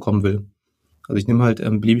ich rausbekommen will. Also ich nehme halt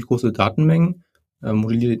beliebig große Datenmengen,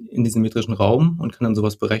 modelliere in diesen metrischen Raum und kann dann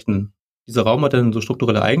sowas berechnen. Dieser Raum hat dann so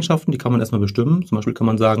strukturelle Eigenschaften, die kann man erstmal bestimmen. Zum Beispiel kann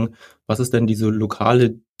man sagen, was ist denn diese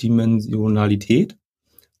lokale Dimensionalität?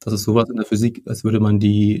 Das ist sowas in der Physik, als würde man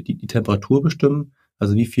die Temperatur bestimmen.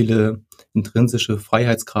 Also wie viele intrinsische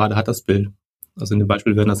Freiheitsgrade hat das Bild? Also in dem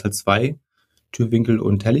Beispiel wären das halt 2, Türwinkel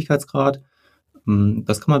und Helligkeitsgrad.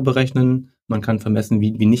 Das kann man berechnen. Man kann vermessen,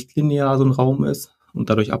 wie nichtlinear so ein Raum ist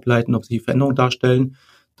und dadurch ableiten, ob sich Veränderungen darstellen.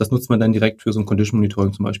 Das nutzt man dann direkt für so ein Condition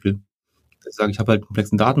Monitoring zum Beispiel. Ich sage, ich habe halt einen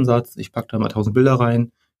komplexen Datensatz, ich packe da mal 1000 Bilder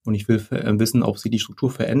rein und ich will wissen, ob sich die Struktur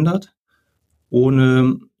verändert,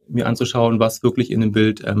 ohne mir anzuschauen, was wirklich in dem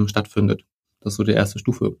Bild stattfindet. Das ist so die erste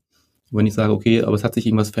Stufe. Und wenn ich sage, okay, aber es hat sich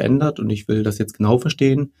irgendwas verändert und ich will das jetzt genau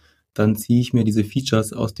verstehen, dann ziehe ich mir diese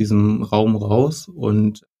Features aus diesem Raum raus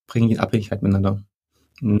und bringe die in Abhängigkeit miteinander.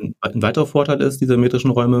 Ein weiterer Vorteil ist dieser metrischen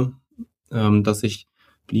Räume, dass ich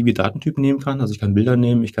beliebige Datentypen nehmen kann. Also ich kann Bilder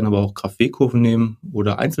nehmen, ich kann aber auch Graph-W-Kurven nehmen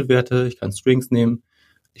oder Einzelwerte, ich kann Strings nehmen,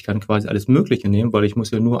 ich kann quasi alles Mögliche nehmen, weil ich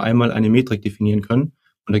muss ja nur einmal eine Metrik definieren können.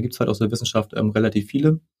 Und da gibt es halt aus der Wissenschaft relativ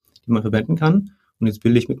viele, die man verwenden kann. Und jetzt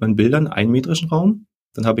bilde ich mit meinen Bildern einen metrischen Raum.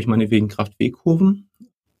 Dann habe ich meinetwegen Kraft-W-Kurven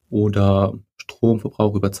oder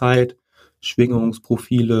Stromverbrauch über Zeit,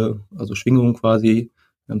 Schwingungsprofile, also Schwingungen quasi,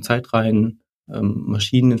 Zeitreihen,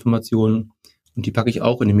 Maschineninformationen. Und die packe ich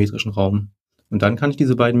auch in den metrischen Raum. Und dann kann ich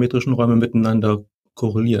diese beiden metrischen Räume miteinander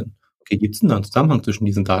korrelieren. Okay, gibt es denn da einen Zusammenhang zwischen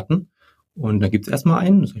diesen Daten? Und dann gibt es erstmal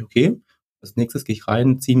einen, dann sage ich, okay, als nächstes gehe ich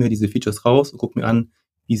rein, ziehe mir diese Features raus und gucke mir an,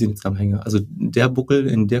 wie sind die Zusammenhänge. Also der Buckel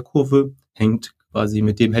in der Kurve hängt quasi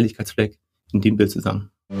mit dem Helligkeitsfleck in dem Bild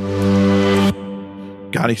zusammen.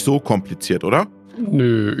 Gar nicht so kompliziert, oder?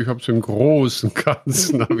 Nö, ich habe es im Großen und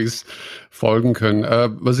Ganzen habe ich folgen können.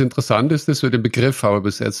 Was interessant ist, dass wir den Begriff aber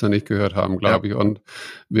bis jetzt noch nicht gehört haben, glaube ich. Und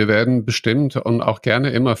wir werden bestimmt und auch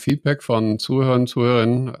gerne immer Feedback von Zuhörern,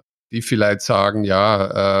 Zuhörerinnen, die vielleicht sagen,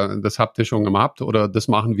 ja, das habt ihr schon gemacht oder das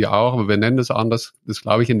machen wir auch, aber wir nennen das anders. Das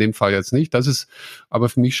glaube ich in dem Fall jetzt nicht. Das ist aber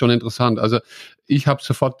für mich schon interessant. Also ich habe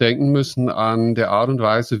sofort denken müssen an der Art und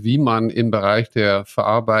Weise, wie man im Bereich der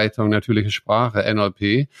Verarbeitung natürlicher Sprache,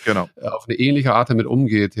 NLP, auf eine ähnliche Art damit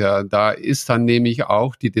umgeht. Ja, da ist dann nämlich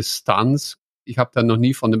auch die Distanz. Ich habe dann noch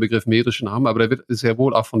nie von dem Begriff metrischen Raum, aber da wird sehr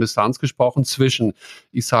wohl auch von Distanz gesprochen zwischen,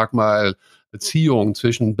 ich sag mal, Beziehung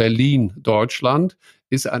zwischen Berlin, Deutschland,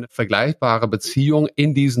 ist eine vergleichbare Beziehung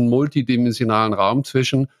in diesen multidimensionalen Raum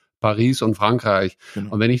zwischen Paris und Frankreich.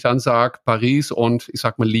 Genau. Und wenn ich dann sage Paris und ich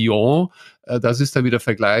sag mal Lyon, das ist dann wieder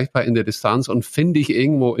vergleichbar in der Distanz und finde ich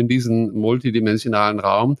irgendwo in diesem multidimensionalen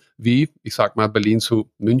Raum wie, ich sag mal Berlin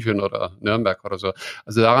zu München oder Nürnberg oder so.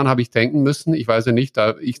 Also daran habe ich denken müssen. Ich weiß ja nicht,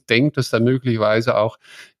 ich denke, dass da möglicherweise auch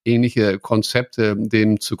ähnliche Konzepte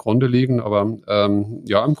dem zugrunde liegen, aber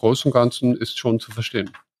ja, im Großen und Ganzen ist schon zu verstehen.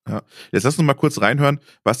 Ja. Jetzt lass uns mal kurz reinhören,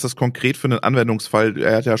 was das konkret für einen Anwendungsfall,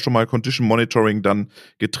 er hat ja schon mal Condition Monitoring dann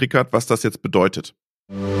getriggert, was das jetzt bedeutet.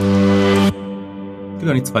 Es gibt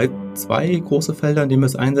eigentlich zwei große Felder, in denen wir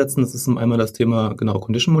es einsetzen. Das ist einmal das Thema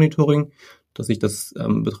Condition Monitoring, dass ich das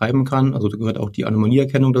betreiben kann. Also da gehört auch die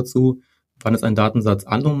Anomalieerkennung dazu. Wann ist ein Datensatz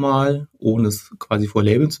anormal, ohne es quasi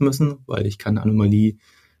vorlabeln zu müssen, weil ich kann Anomalie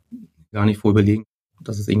gar nicht vorüberlegen,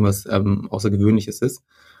 dass es irgendwas Außergewöhnliches ist.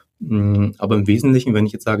 Aber im Wesentlichen, wenn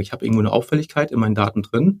ich jetzt sage, ich habe irgendwo eine Auffälligkeit in meinen Daten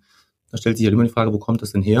drin, dann stellt sich ja immer die Frage, wo kommt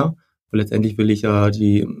das denn her? Weil letztendlich will ich ja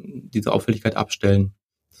diese Auffälligkeit abstellen.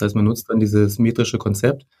 Das heißt, man nutzt dann dieses metrische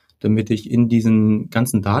Konzept, damit ich in diesen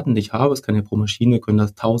ganzen Daten, die ich habe, es kann ja pro Maschine, können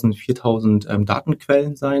das 1000, 4000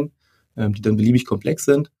 Datenquellen sein, die dann beliebig komplex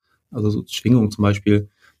sind. Also so Schwingungen zum Beispiel,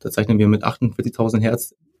 da zeichnen wir mit 48.000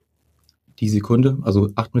 Hertz die Sekunde, also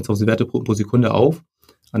 48.000 Werte pro Sekunde auf,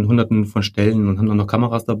 an hunderten von Stellen und haben dann noch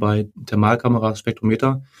Kameras dabei, Thermalkameras,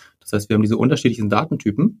 Spektrometer. Das heißt, wir haben diese unterschiedlichen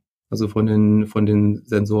Datentypen, also von den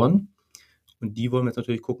Sensoren. Und die wollen wir jetzt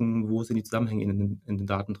natürlich gucken, wo sind die Zusammenhänge in den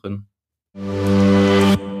Daten drin.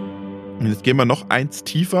 Und jetzt gehen wir noch eins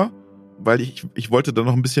tiefer, weil ich wollte da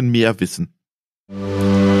noch ein bisschen mehr wissen.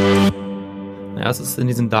 Ja, es ist in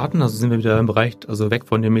diesen Daten, also sind wir wieder im Bereich, also weg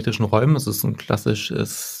von den metrischen Räumen. Es ist ein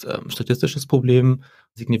klassisches statistisches Problem,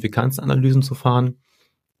 Signifikanzanalysen zu fahren.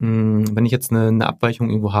 Wenn ich jetzt eine Abweichung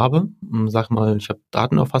irgendwo habe, sag mal, ich habe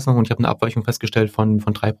Datenerfassung und ich habe eine Abweichung festgestellt von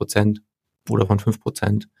 3% oder von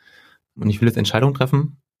 5%. Und ich will jetzt Entscheidungen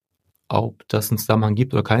treffen, ob das einen Zusammenhang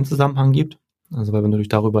gibt oder keinen Zusammenhang gibt. Also weil wir natürlich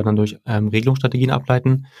darüber dann durch Regelungsstrategien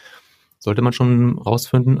ableiten, sollte man schon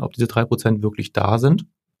rausfinden, ob diese 3% wirklich da sind,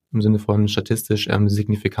 im Sinne von statistisch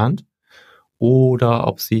signifikant, oder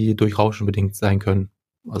ob sie durch Rauschen bedingt sein können.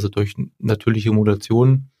 Also durch natürliche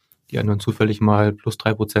Modulationen, die einen dann zufällig mal plus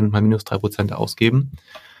 3%, mal minus 3% ausgeben.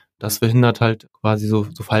 Das verhindert halt quasi so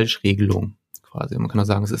Falschregelungen. Quasi. Man kann auch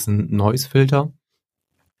sagen, es ist ein Noise-Filter. Und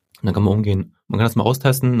dann kann man umgehen. Man kann das mal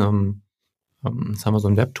austesten. Jetzt haben wir so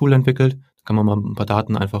ein Webtool entwickelt. Da kann man mal ein paar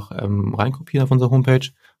Daten einfach reinkopieren auf unsere Homepage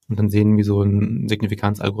und dann sehen, wie so ein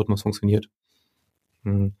Signifikanzalgorithmus funktioniert.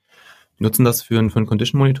 Wir nutzen das für ein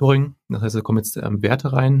Condition Monitoring. Das heißt, da kommen jetzt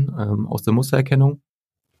Werte rein aus der Mustererkennung.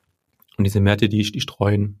 Und diese Werte, die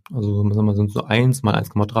streuen. Also sagen wir, sind so 1 mal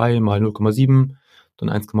 1,3 mal 0,7, dann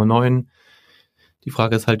 1,9. Die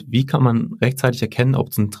Frage ist halt, wie kann man rechtzeitig erkennen, ob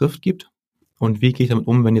es einen Drift gibt? Und wie gehe ich damit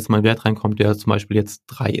um, wenn jetzt mal ein Wert reinkommt, der zum Beispiel jetzt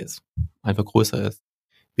 3 ist, einfach größer ist?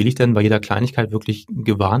 Will ich denn bei jeder Kleinigkeit wirklich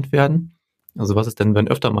gewarnt werden? Also was ist denn, wenn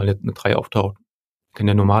öfter mal eine 3 auftaucht? Kann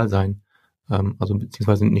ja normal sein, also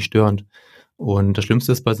beziehungsweise nicht störend. Und das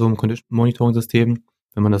Schlimmste ist bei so einem Condition-Monitoring-System,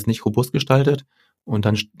 wenn man das nicht robust gestaltet und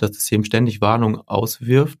dann das System ständig Warnung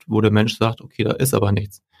auswirft, wo der Mensch sagt, okay, da ist aber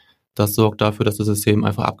nichts. Das sorgt dafür, dass das System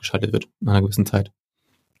einfach abgeschaltet wird in einer gewissen Zeit.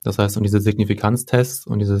 Das heißt, und diese Signifikanztests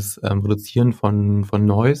und dieses Reduzieren von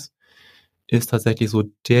Noise ist tatsächlich so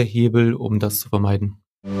der Hebel, um das zu vermeiden.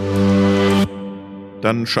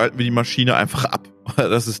 Dann schalten wir die Maschine einfach ab,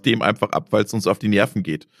 das System einfach ab, weil es uns auf die Nerven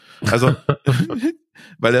geht. Also,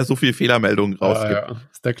 weil er so viele Fehlermeldungen rausgibt. Ja, das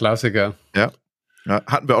ist der Klassiker. Ja. Ja,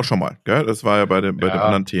 hatten wir auch schon mal, gell? Das war ja bei den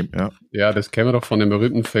anderen Themen, ja. Ja, das kennen wir doch von dem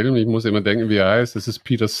berühmten Film. Ich muss immer denken, wie er heißt. Das ist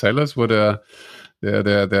Peter Sellers, wo der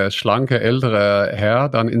schlanke ältere Herr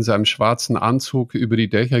dann in seinem schwarzen Anzug über die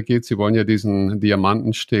Dächer geht. Sie wollen ja diesen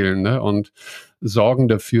Diamanten stehlen, ne? Und sorgen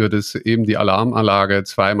dafür, dass eben die Alarmanlage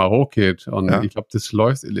zweimal hochgeht. Und ja. Ich glaube, das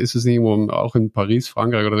läuft, ist es irgendwo auch in Paris,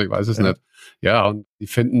 Frankreich oder so, ich weiß es nicht. Ja, und die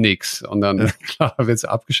finden nichts. Und dann, klar, wird es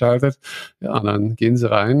abgeschaltet. Ja, und dann gehen sie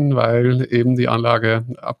rein, weil eben die Anlage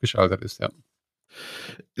abgeschaltet ist, ja.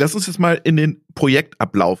 Lass uns jetzt mal in den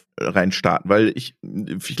Projektablauf reinstarten, weil ich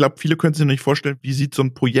glaube, viele können sich nicht vorstellen, wie sieht so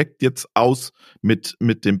ein Projekt jetzt aus mit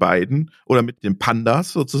den beiden oder mit den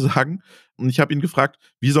Pandas sozusagen. Und ich habe ihn gefragt,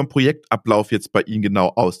 wie so ein Projektablauf jetzt bei Ihnen genau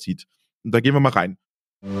aussieht. Und da gehen wir mal rein.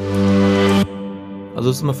 Also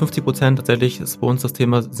es ist immer 50% tatsächlich ist bei uns das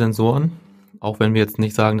Thema Sensoren. Auch wenn wir jetzt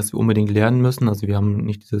nicht sagen, dass wir unbedingt lernen müssen. Also wir haben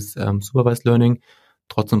nicht dieses Supervised Learning.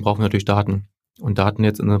 Trotzdem brauchen wir natürlich Daten. Und Daten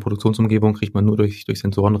jetzt in einer Produktionsumgebung kriegt man nur durch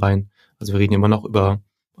Sensoren rein. Also wir reden immer noch über,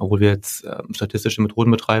 obwohl wir jetzt statistische Methoden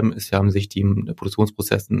betreiben, ist ja an sich der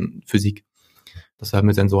Produktionsprozess in Physik. Das wir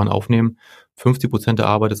mit Sensoren aufnehmen. 50% der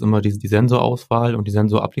Arbeit ist immer die Sensorauswahl und die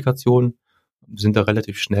Sensorapplikation. Wir sind da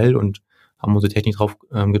relativ schnell und haben unsere Technik drauf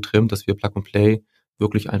getrimmt, dass wir Plug and Play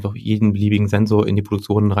wirklich einfach jeden beliebigen Sensor in die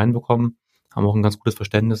Produktion reinbekommen. Haben auch ein ganz gutes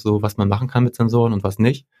Verständnis, so was man machen kann mit Sensoren und was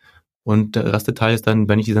nicht. Und der Restdetail ist dann,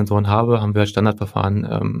 wenn ich die Sensoren habe, haben wir halt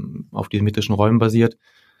Standardverfahren auf diesen metrischen Räumen basiert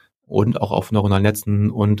und auch auf neuronalen Netzen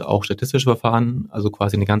und auch statistische Verfahren, also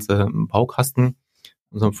quasi eine ganze Baukasten,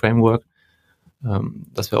 unserem Framework,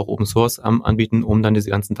 das wir auch Open Source anbieten, um dann diese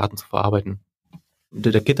ganzen Daten zu verarbeiten.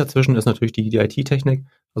 Der Kit dazwischen ist natürlich die IT-Technik,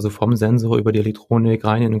 also vom Sensor über die Elektronik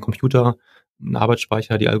rein in den Computer, den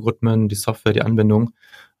Arbeitsspeicher, die Algorithmen, die Software, die Anwendung.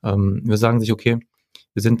 Wir sagen sich, okay,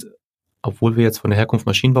 wir sind, obwohl wir jetzt von der Herkunft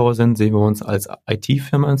Maschinenbauer sind, sehen wir uns als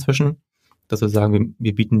IT-Firma inzwischen, dass wir sagen,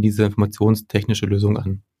 wir bieten diese informationstechnische Lösung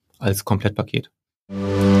an, als Komplettpaket.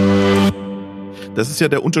 Das ist ja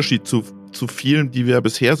der Unterschied zu vielen, die wir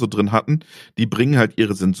bisher so drin hatten. Die bringen halt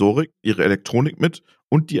ihre Sensorik, ihre Elektronik mit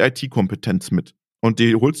und die IT-Kompetenz mit. Und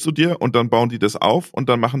die holst du dir und dann bauen die das auf und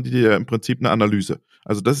dann machen die dir im Prinzip eine Analyse.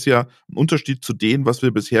 Also das ist ja ein Unterschied zu denen, was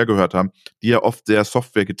wir bisher gehört haben, die ja oft sehr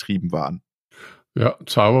softwaregetrieben waren. Ja,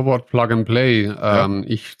 Zauberwort Plug and Play. Ja.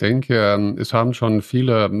 Ich denke, es haben schon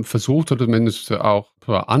viele versucht oder zumindest auch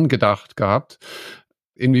angedacht gehabt,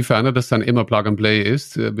 inwiefern das dann immer Plug and Play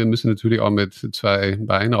ist. Wir müssen natürlich auch mit 2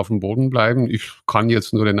 Beinen auf dem Boden bleiben. Ich kann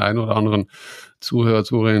jetzt nur den einen oder anderen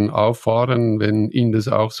Zuhörerinnen auffordern, wenn Ihnen das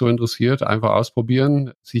auch so interessiert, einfach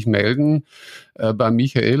ausprobieren, sich melden bei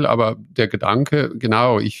Michael. Aber der Gedanke,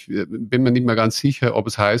 genau, ich bin mir nicht mehr ganz sicher, ob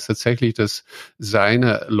es heißt tatsächlich, dass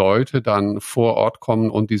seine Leute dann vor Ort kommen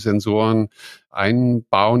und die Sensoren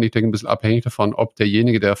einbauen. Ich denke, ein bisschen abhängig davon, ob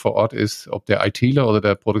derjenige, der vor Ort ist, ob der ITler oder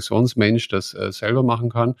der Produktionsmensch das selber machen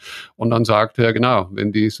kann. Und dann sagt er, genau,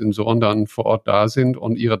 wenn die Sensoren dann vor Ort da sind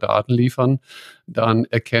und ihre Daten liefern, dann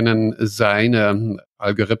erkennen seine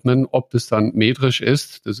Algorithmen, ob das dann metrisch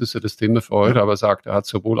ist, das ist ja das Thema für heute, aber sagt, er hat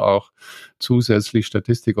sowohl auch zusätzlich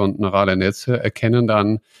Statistik und neurale Netze, erkennen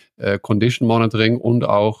dann Condition Monitoring und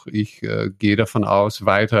auch, ich gehe davon aus,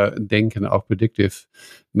 weiter denken, auch predictive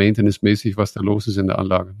Maintenance-mäßig, was da los ist in der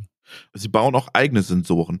Anlage. Sie bauen auch eigene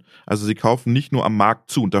Sensoren. Also sie kaufen nicht nur am Markt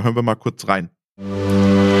zu. Und da hören wir mal kurz rein.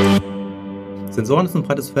 Sensoren ist ein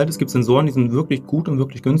breites Feld. Es gibt Sensoren, die sind wirklich gut und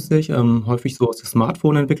wirklich günstig. Häufig so aus der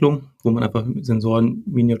Smartphone-Entwicklung, wo man einfach Sensoren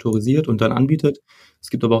miniaturisiert und dann anbietet. Es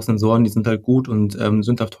gibt aber auch Sensoren, die sind halt gut und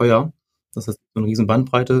sündhaft teuer. Das heißt, so eine riesen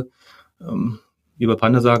Bandbreite. Wie bei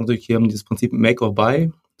Panda sagen, hier haben dieses Prinzip Make or Buy.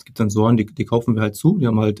 Es gibt Sensoren, die kaufen wir halt zu, die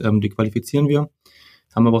haben halt, die qualifizieren wir.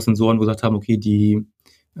 Haben aber auch Sensoren, wo wir gesagt haben, okay,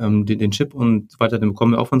 den Chip und so weiter, den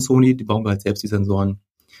bekommen wir auch von Sony, die bauen wir halt selbst, die Sensoren.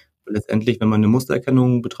 Und letztendlich, wenn man eine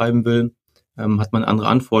Mustererkennung betreiben will, hat man andere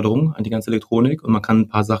Anforderungen an die ganze Elektronik und man kann ein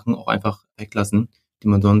paar Sachen auch einfach weglassen, die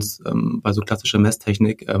man sonst bei so klassischer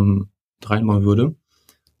Messtechnik reinbauen würde.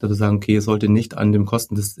 Da wir sagen, okay, es sollte nicht an den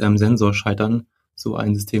Kosten des Sensors scheitern, so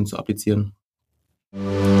ein System zu applizieren.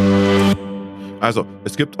 Also,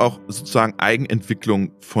 es gibt auch sozusagen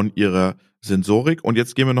Eigenentwicklung von ihrer Sensorik. Und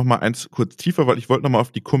jetzt gehen wir nochmal eins kurz tiefer, weil ich wollte nochmal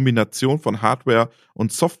auf die Kombination von Hardware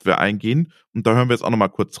und Software eingehen. Und da hören wir jetzt auch nochmal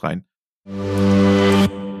kurz rein.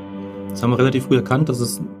 Das haben wir relativ früh erkannt, dass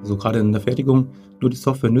es so gerade in der Fertigung nur die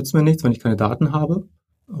Software nützt mir nichts, wenn ich keine Daten habe.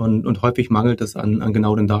 Und häufig mangelt es an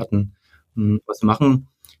genau den Daten. Was wir machen,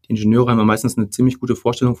 die Ingenieure haben ja meistens eine ziemlich gute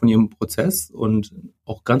Vorstellung von ihrem Prozess und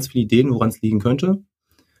auch ganz viele Ideen, woran es liegen könnte.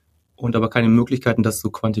 Und aber keine Möglichkeiten, das zu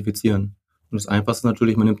quantifizieren. Und das Einfachste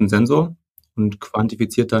natürlich, man nimmt einen Sensor und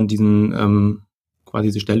quantifiziert dann quasi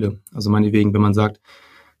diese Stelle. Also meinetwegen, wenn man sagt,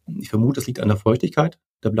 ich vermute, es liegt an der Feuchtigkeit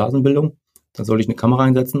der Blasenbildung, dann soll ich eine Kamera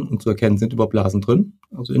einsetzen, um zu erkennen, sind überhaupt Blasen drin,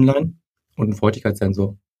 also Inline, und einen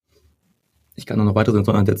Feuchtigkeitssensor. Ich kann auch noch weitere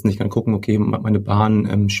Sensoren einsetzen. Ich kann gucken, okay, meine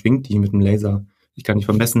Bahn schwingt die mit dem Laser. Ich kann die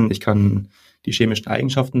vermessen, ich kann die chemischen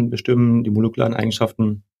Eigenschaften bestimmen, die molekularen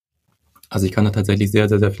Eigenschaften. Also ich kann da tatsächlich sehr,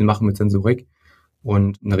 sehr, sehr viel machen mit Sensorik.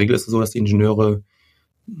 Und in der Regel ist es so, dass die Ingenieure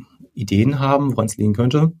Ideen haben, woran es liegen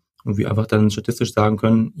könnte. Und wir einfach dann statistisch sagen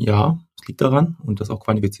können, ja, es liegt daran und das auch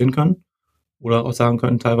quantifizieren können. Oder auch sagen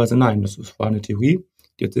können, teilweise nein, das war eine Theorie,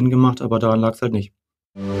 die hat Sinn gemacht, aber daran lag es halt nicht.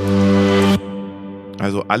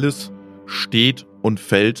 Also alles steht und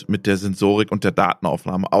fällt mit der Sensorik und der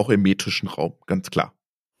Datenaufnahme, auch im metrischen Raum, ganz klar.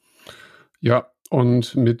 Ja,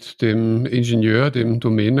 und mit dem Ingenieur, dem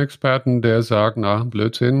Domänenexperten, der sagt, na,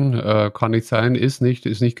 Blödsinn, kann nicht sein, ist nicht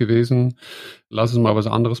gewesen, lass uns mal was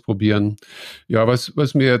anderes probieren. Ja,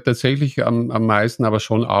 was mir tatsächlich am meisten aber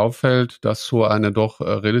schon auffällt, dass so eine doch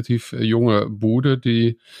relativ junge Bude,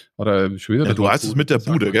 du hast es mit der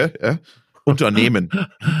Bude, gell? Ja? Unternehmen.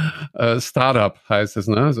 Startup heißt es,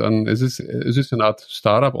 ne? Es ist eine Art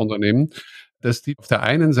Startup-Unternehmen, dass die auf der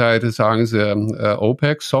einen Seite sagen sie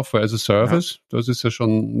OPEX, Software as a Service, das ist ja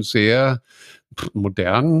schon sehr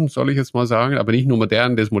modern, soll ich jetzt mal sagen, aber nicht nur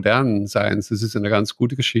modern des modernen Seins, das ist eine ganz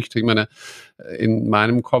gute Geschichte. Ich meine, in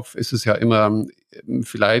meinem Kopf ist es ja immer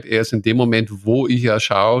vielleicht erst in dem Moment, wo ich ja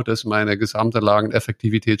schaue, dass meine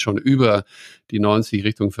Gesamtanlageneffektivität schon über die 90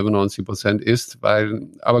 Richtung 95% ist,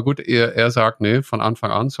 aber gut, er sagt, nee, von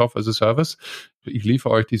Anfang an Software as a Service. Ich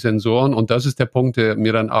liefere euch die Sensoren und das ist der Punkt, der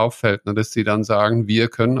mir dann auffällt, dass sie dann sagen, wir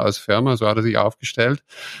können als Firma, so hat er sich aufgestellt,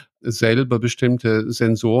 selber bestimmte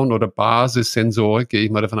Sensoren oder Basissensoren, gehe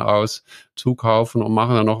ich mal davon aus, zukaufen und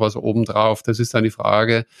machen dann noch was obendrauf. Das ist dann die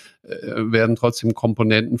Frage, werden trotzdem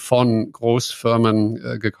Komponenten von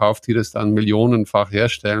Großfirmen gekauft, die das dann millionenfach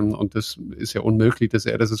herstellen und das ist ja unmöglich, dass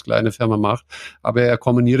er das als kleine Firma macht, aber er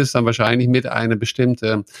kombiniert es dann wahrscheinlich mit einer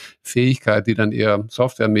bestimmten Fähigkeit, die dann eher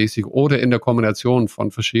softwaremäßig oder in der Kombination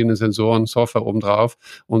von verschiedenen Sensoren, Software obendrauf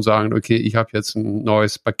und sagen, okay, ich habe jetzt ein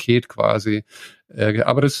neues Paket quasi.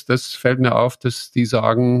 Aber das fällt mir auf, dass die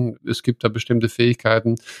sagen, es gibt da bestimmte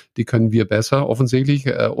Fähigkeiten, die können wir besser offensichtlich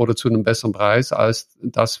oder zu einem besseren Preis als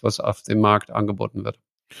das, was auf dem Markt angeboten wird.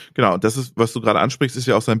 Genau, das ist, was du gerade ansprichst, ist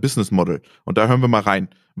ja auch sein Business Model. Und da hören wir mal rein,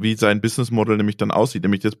 wie sein Business Model nämlich dann aussieht.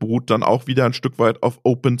 Nämlich das beruht dann auch wieder ein Stück weit auf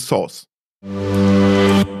Open Source. Wir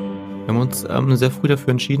haben uns sehr früh dafür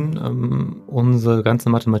entschieden, unsere ganze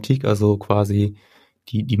Mathematik, also quasi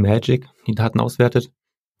die Magic, die Daten auswertet,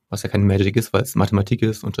 was ja keine Magic ist, weil es Mathematik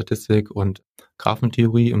ist und Statistik und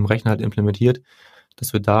Graphentheorie im Rechner halt implementiert,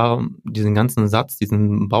 dass wir da diesen ganzen Satz,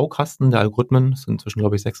 diesen Baukasten der Algorithmen, das sind inzwischen,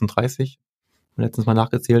 glaube ich, 36, letztens mal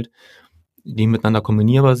nachgezählt, die miteinander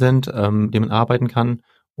kombinierbar sind, mit denen man arbeiten kann,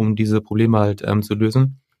 um diese Probleme halt zu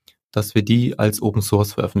lösen, dass wir die als Open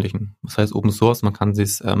Source veröffentlichen. Das heißt Open Source, man kann sie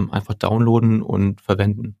einfach downloaden und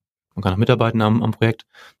verwenden. Man kann auch mitarbeiten am Projekt.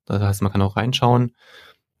 Das heißt, man kann auch reinschauen.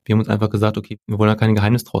 Wir haben uns einfach gesagt, okay, wir wollen da kein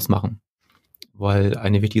Geheimnis draus machen. Weil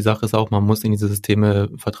eine wichtige Sache ist auch, man muss in diese Systeme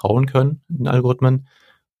vertrauen können, in den Algorithmen.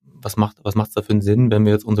 Was macht es da für einen Sinn, wenn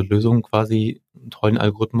wir jetzt unsere Lösung quasi einen tollen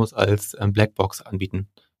Algorithmus als Blackbox anbieten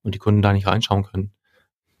und die Kunden da nicht reinschauen können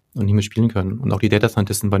und nicht mitspielen können. Und auch die Data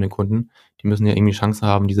Scientisten bei den Kunden, die müssen ja irgendwie Chance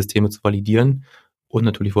haben, die Systeme zu validieren. Und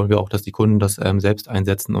natürlich wollen wir auch, dass die Kunden das selbst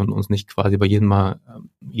einsetzen und uns nicht quasi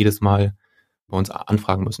jedes Mal bei uns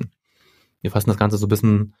anfragen müssen. Wir fassen das Ganze so ein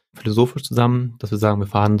bisschen philosophisch zusammen, dass wir sagen, wir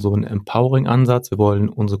fahren so einen Empowering-Ansatz. Wir wollen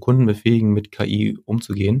unsere Kunden befähigen, mit KI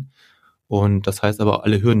umzugehen. Und das heißt aber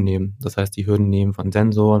alle Hürden nehmen. Das heißt, die Hürden nehmen von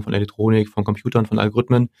Sensoren, von Elektronik, von Computern, von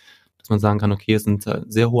Algorithmen, dass man sagen kann, okay, es sind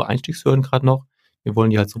sehr hohe Einstiegshürden gerade noch. Wir wollen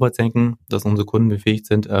die halt so weit senken, dass unsere Kunden befähigt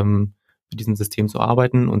sind, mit diesem System zu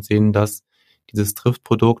arbeiten und sehen, dass dieses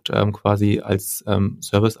Trift-Produkt quasi als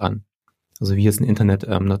Service an. Also wie es ein Internet,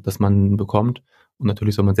 das man bekommt. Und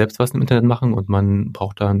natürlich soll man selbst was im Internet machen und man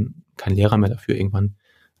braucht dann keinen Lehrer mehr dafür irgendwann.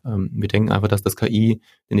 Wir denken einfach, dass das KI in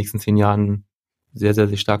den nächsten 10 Jahren sehr, sehr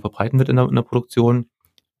sich stark verbreiten wird in der Produktion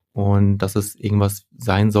und dass es irgendwas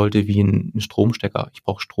sein sollte wie ein Stromstecker. Ich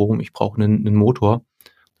brauche Strom, ich brauche einen Motor,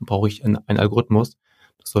 dann brauche ich einen Algorithmus.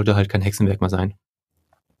 Das sollte halt kein Hexenwerk mehr sein.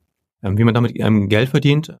 Wie man damit Geld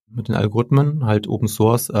verdient, mit den Algorithmen, halt Open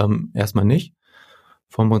Source erstmal nicht.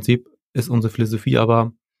 Vom Prinzip ist unsere Philosophie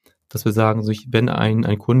aber, dass wir sagen, wenn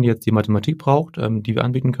ein Kunde jetzt die Mathematik braucht, die wir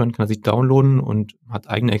anbieten können, kann er sich downloaden und hat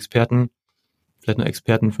eigene Experten, vielleicht noch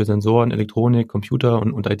Experten für Sensoren, Elektronik, Computer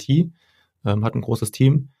und IT, hat ein großes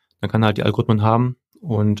Team, dann kann er halt die Algorithmen haben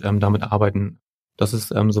und damit arbeiten. Das ist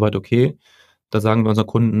soweit okay. Da sagen wir unseren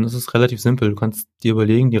Kunden, das ist relativ simpel. Du kannst dir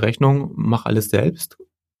überlegen, die Rechnung, mach alles selbst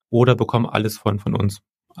oder bekomm alles von uns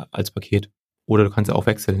als Paket. Oder du kannst ja auch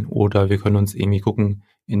wechseln oder wir können uns irgendwie gucken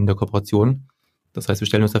in der Kooperation. Das heißt, wir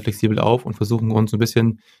stellen uns da flexibel auf und versuchen uns ein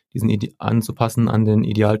bisschen diesen anzupassen an den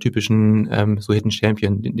idealtypischen so Hidden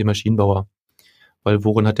Champion, den Maschinenbauer. Weil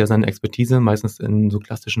worin hat der seine Expertise? Meistens in so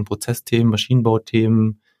klassischen Prozessthemen,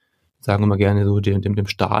 Maschinenbauthemen, sagen wir mal gerne so dem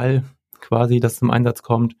Stahl quasi, das zum Einsatz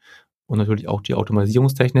kommt und natürlich auch die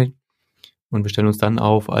Automatisierungstechnik. Und wir stellen uns dann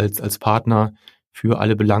auf als Partner für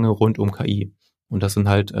alle Belange rund um KI. Und das sind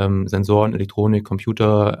halt Sensoren, Elektronik,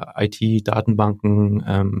 Computer, IT, Datenbanken,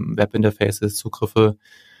 Webinterfaces, Zugriffe,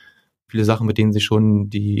 viele Sachen, mit denen sich schon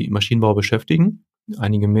die Maschinenbauer beschäftigen.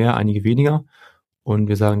 Einige mehr, einige weniger. Und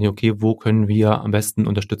wir sagen, okay, wo können wir am besten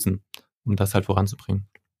unterstützen, um das halt voranzubringen.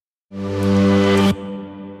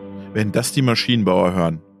 Wenn das die Maschinenbauer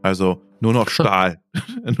hören, also nur noch Stahl.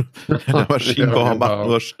 Der Maschinenbauer Ja, macht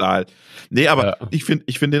nur Stahl. Nee, aber ja. ich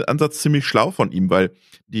finde den Ansatz ziemlich schlau von ihm, weil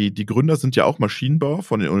die Gründer sind ja auch Maschinenbauer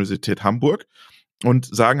von der Universität Hamburg und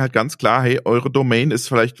sagen halt ganz klar, hey, eure Domain ist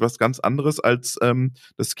vielleicht was ganz anderes als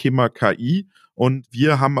das Thema KI und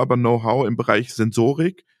wir haben aber Know-how im Bereich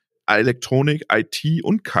Sensorik, Elektronik, IT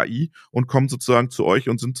und KI und kommen sozusagen zu euch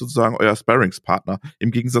und sind sozusagen euer Sparringspartner,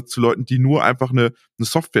 im Gegensatz zu Leuten, die nur einfach eine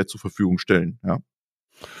Software zur Verfügung stellen. Ja.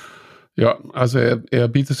 Ja, also er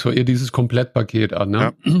bietet so eher dieses Komplettpaket an,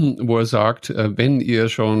 ne? Ja. Wo er sagt, wenn ihr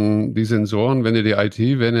schon die Sensoren, wenn ihr die IT,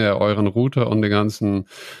 wenn ihr euren Router und den ganzen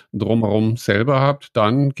Drumherum selber habt,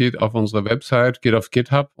 dann geht auf unsere Website, geht auf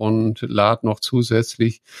GitHub und ladet noch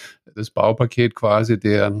zusätzlich das Baupaket quasi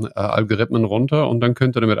der Algorithmen runter und dann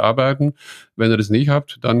könnt ihr damit arbeiten. Wenn ihr das nicht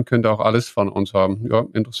habt, dann könnt ihr auch alles von uns haben. Ja,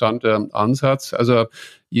 interessanter Ansatz. Also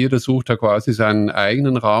jeder sucht da quasi seinen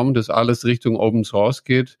eigenen Raum, das alles Richtung Open Source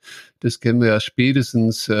geht. Das kennen wir ja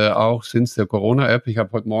spätestens auch since der Corona-App. Ich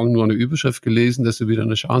habe heute Morgen nur eine Überschrift gelesen, dass sie wieder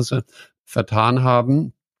eine Chance vertan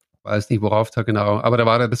haben. Weiß nicht, worauf da genau. Aber da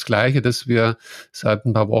war ja das Gleiche, dass wir seit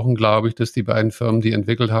ein paar Wochen, glaube ich, dass die beiden Firmen, die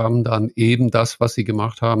entwickelt haben, dann eben das, was sie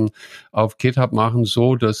gemacht haben, auf GitHub machen,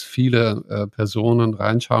 so dass viele Personen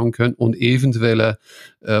reinschauen können und eventuelle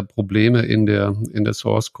Probleme in der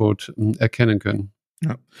Source Code erkennen können.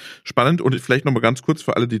 Ja, spannend und vielleicht nochmal ganz kurz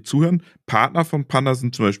für alle, die zuhören. Partner von Panda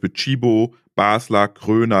sind zum Beispiel Chibo, Basler,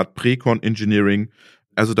 Krönert, Precon Engineering.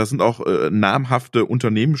 Also da sind auch namhafte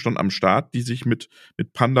Unternehmen schon am Start, die sich mit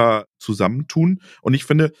Panda zusammentun. Und ich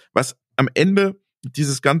finde, was am Ende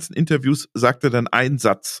dieses ganzen Interviews sagt er dann einen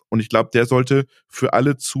Satz. Und ich glaube, der sollte für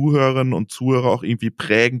alle Zuhörerinnen und Zuhörer auch irgendwie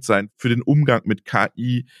prägend sein für den Umgang mit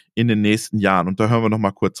KI in den nächsten Jahren. Und da hören wir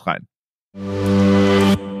nochmal kurz rein.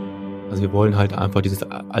 Also wir wollen halt einfach dieses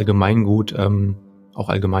Allgemeingut auch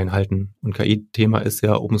allgemein halten. Und KI-Thema ist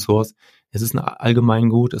ja Open Source. Es ist ein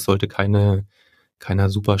Allgemeingut. Es sollte keiner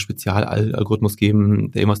super Spezialalgorithmus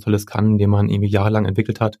geben, der irgendwas Tolles kann, den man irgendwie jahrelang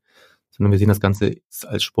entwickelt hat, sondern wir sehen das Ganze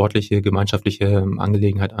als sportliche, gemeinschaftliche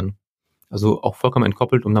Angelegenheit an. Also auch vollkommen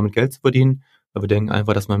entkoppelt, um damit Geld zu verdienen, weil wir denken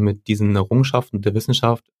einfach, dass man mit diesen Errungenschaften der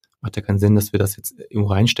Wissenschaft, macht ja keinen Sinn, dass wir das jetzt irgendwo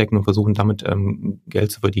reinstecken und versuchen damit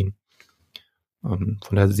Geld zu verdienen. Von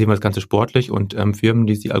daher sehen wir das Ganze sportlich und Firmen,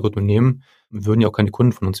 die die Algorithmen nehmen, würden ja auch keine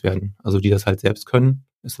Kunden von uns werden. Also die das halt selbst können,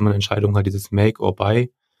 ist immer eine Entscheidung halt dieses Make or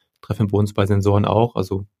Buy. Treffen wir bei uns bei Sensoren auch.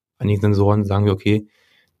 Also einige Sensoren sagen wir, okay,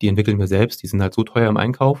 die entwickeln wir selbst, die sind halt so teuer im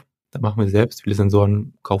Einkauf, da machen wir selbst. Viele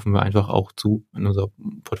Sensoren kaufen wir einfach auch zu in unser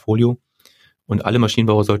Portfolio. Und alle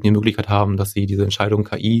Maschinenbauer sollten die Möglichkeit haben, dass sie diese Entscheidung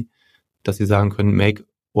KI, dass sie sagen können, Make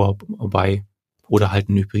or Buy oder halt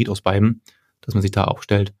ein Hybrid aus beiden, dass man sich da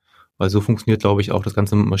aufstellt. Weil so funktioniert, glaube ich, auch das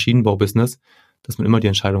ganze Maschinenbau-Business, dass man immer die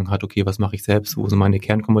Entscheidung hat, okay, was mache ich selbst, wo sind meine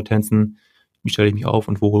Kernkompetenzen, wie stelle ich mich auf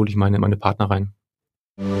und wo hole ich meine Partner rein.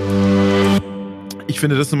 Ich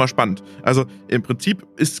finde das immer spannend. Also im Prinzip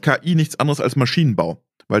ist KI nichts anderes als Maschinenbau.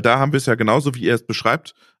 Weil da haben wir es ja genauso, wie er es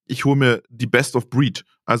beschreibt. Ich hole mir die Best of Breed,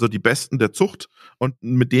 also die Besten der Zucht und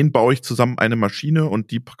mit denen baue ich zusammen eine Maschine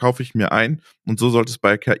und die kaufe ich mir ein und so sollte es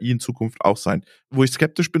bei KI in Zukunft auch sein. Wo ich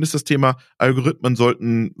skeptisch bin, ist das Thema, Algorithmen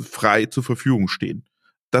sollten frei zur Verfügung stehen.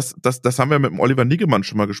 Das haben wir mit dem Oliver Niggemann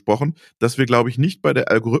schon mal gesprochen, dass wir, glaube ich, nicht bei der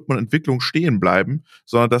Algorithmenentwicklung stehen bleiben,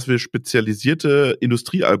 sondern dass wir spezialisierte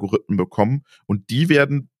Industriealgorithmen bekommen und die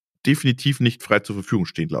werden definitiv nicht frei zur Verfügung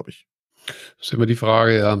stehen, glaube ich. Das ist immer die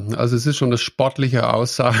Frage, ja. Also es ist schon eine sportliche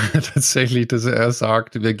Aussage tatsächlich, dass er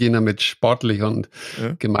sagt, wir gehen damit sportlich und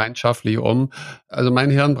gemeinschaftlich um. Also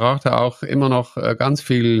mein Hirn braucht da auch immer noch ganz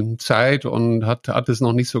viel Zeit und hat es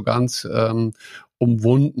noch nicht so ganz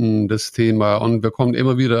umwunden, das Thema. Und wir kommen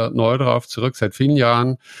immer wieder neu drauf zurück, seit vielen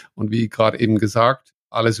Jahren. Und wie gerade eben gesagt,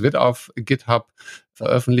 alles wird auf GitHub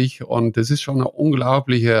veröffentlicht und das ist schon eine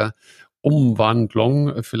unglaubliche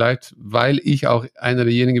Umwandlung, vielleicht weil ich auch einer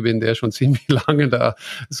derjenigen bin, der schon ziemlich lange da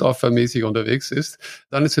softwaremäßig unterwegs ist.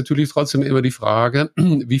 Dann ist natürlich trotzdem immer die Frage,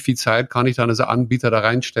 wie viel Zeit kann ich dann als Anbieter da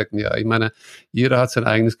reinstecken? Ja, ich meine, jeder hat sein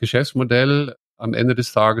eigenes Geschäftsmodell. Am Ende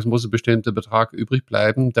des Tages muss ein bestimmter Betrag übrig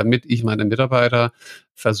bleiben, damit ich meine Mitarbeiter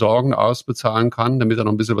versorgen, ausbezahlen kann, damit da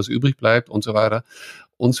noch ein bisschen was übrig bleibt und so weiter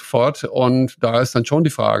und so fort. Und da ist dann schon die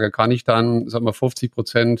Frage, kann ich dann, sagen wir,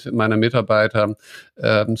 50% meiner Mitarbeiter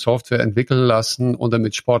Software entwickeln lassen und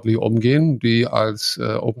damit sportlich umgehen, die als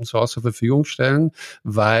Open Source zur Verfügung stellen,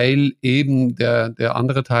 weil eben der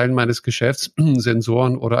andere Teil meines Geschäfts,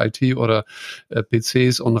 Sensoren oder IT oder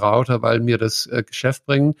PCs und Router, weil mir das Geschäft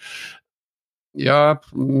bringen. Ja,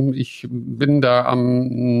 ich bin da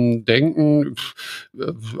am Denken,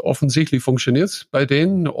 offensichtlich funktioniert's bei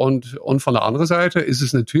denen und von der anderen Seite ist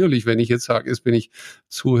es natürlich, wenn ich jetzt sage, jetzt bin ich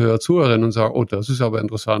Zuhörerin und sage, oh, das ist aber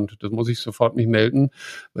interessant, das muss ich sofort mich melden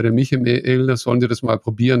bei der Michael, das sollen die das mal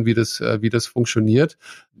probieren, wie das funktioniert.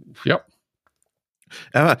 Ja.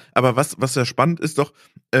 Aber was ja spannend ist doch,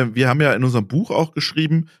 wir haben ja in unserem Buch auch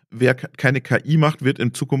geschrieben, wer keine KI macht, wird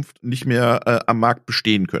in Zukunft nicht mehr am Markt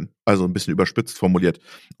bestehen können. Also ein bisschen überspitzt formuliert.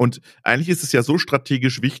 Und eigentlich ist es ja so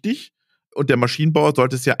strategisch wichtig und der Maschinenbauer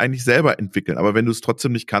sollte es ja eigentlich selber entwickeln. Aber wenn du es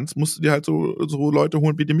trotzdem nicht kannst, musst du dir halt so Leute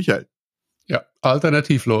holen wie den Michael. Ja,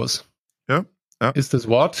 alternativlos. Ja. Ist das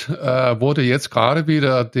Wort, wurde jetzt gerade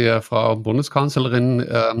wieder der Frau Bundeskanzlerin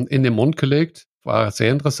in den Mund gelegt. War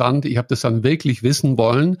sehr interessant. Ich habe das dann wirklich wissen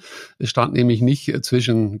wollen. Es stand nämlich nicht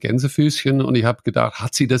zwischen Gänsefüßchen und ich habe gedacht,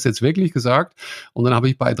 hat sie das jetzt wirklich gesagt? Und dann habe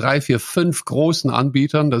ich bei 3, 4, 5 großen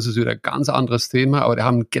Anbietern, das ist wieder ein ganz anderes Thema, aber die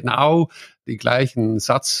haben genau die gleichen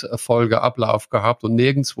Satzfolgeablauf gehabt und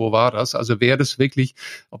nirgendwo war das. Also wer das wirklich,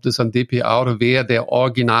 ob das ein DPA oder wer der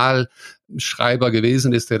Originalschreiber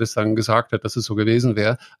gewesen ist, der das dann gesagt hat, dass es so gewesen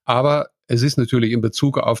wäre. Aber es ist natürlich in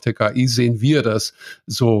Bezug auf der KI sehen wir das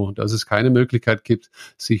so, dass es keine Möglichkeit gibt,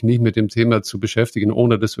 sich nicht mit dem Thema zu beschäftigen,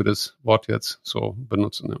 ohne dass wir das Wort jetzt so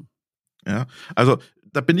benutzen. Ja, also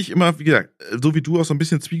da bin ich immer, wie gesagt, so wie du auch so ein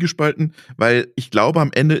bisschen zwiegespalten, weil ich glaube,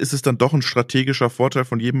 am Ende ist es dann doch ein strategischer Vorteil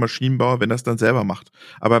von jedem Maschinenbauer, wenn er es dann selber macht.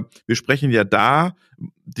 Aber wir sprechen ja da,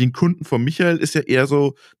 den Kunden von Michael ist ja eher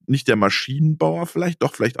so, nicht der Maschinenbauer vielleicht,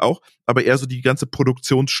 doch vielleicht auch, aber eher so die ganze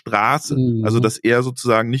Produktionsstraße. Mhm. Also, dass er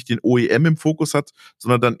sozusagen nicht den OEM im Fokus hat,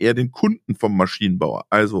 sondern dann eher den Kunden vom Maschinenbauer.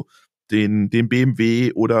 Also den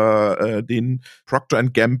BMW oder den Procter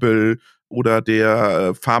 & Gamble oder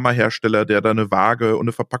der Pharmahersteller, der da eine Waage und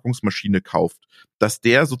eine Verpackungsmaschine kauft, dass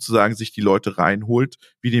der sozusagen sich die Leute reinholt,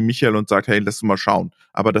 wie den Michael und sagt, hey, lass uns mal schauen.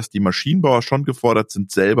 Aber dass die Maschinenbauer schon gefordert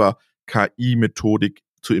sind, selber KI-Methodik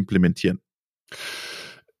zu implementieren.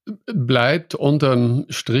 Bleibt unterm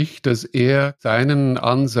Strich, dass er seinen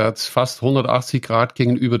Ansatz fast 180 Grad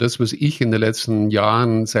gegenüber das, was ich in den letzten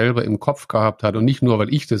Jahren selber im Kopf gehabt habe und nicht nur,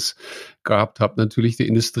 weil ich das gehabt habe, natürlich die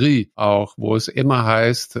Industrie auch, wo es immer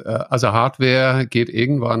heißt, also Hardware geht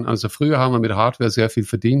irgendwann, also früher haben wir mit Hardware sehr viel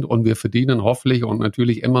verdient und wir verdienen hoffentlich und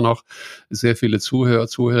natürlich immer noch sehr viele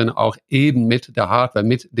Zuhörerinnen auch eben mit der Hardware,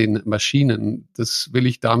 mit den Maschinen. Das will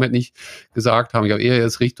ich damit nicht gesagt haben. Ich habe eher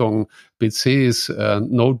jetzt Richtung PCs,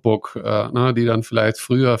 Notebook, die dann vielleicht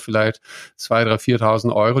früher 2.000, 3.000,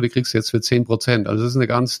 4.000 Euro, die kriegst du jetzt für 10%. Also das ist eine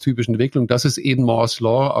ganz typische Entwicklung. Das ist eben Moore's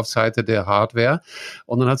Law auf Seite der Hardware.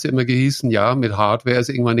 Und dann hat es immer gehießen, ja, mit Hardware ist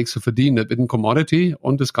irgendwann nichts zu verdienen. Das wird ein Commodity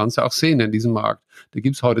und das kannst du auch sehen in diesem Markt. Da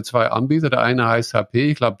gibt's heute 2 Anbieter. Der eine heißt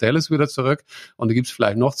HP, ich glaube Dell ist wieder zurück und da gibt's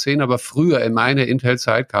vielleicht noch 10. Aber früher in meiner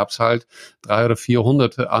Intel-Zeit gab's halt 300 oder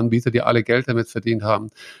 400 Anbieter, die alle Geld damit verdient haben.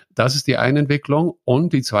 Das ist die eine Entwicklung.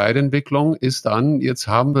 Und die zweite Entwicklung ist dann, jetzt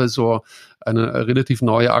haben wir so eine relativ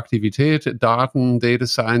neue Aktivität, Daten, Data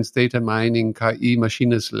Science, Data Mining, KI,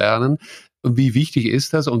 maschinelles Lernen. Und wie wichtig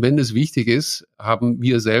ist das? Und wenn es wichtig ist, haben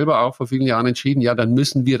wir selber auch vor vielen Jahren entschieden, ja, dann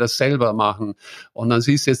müssen wir das selber machen. Und dann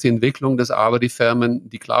siehst du jetzt die Entwicklung, dass aber die Firmen,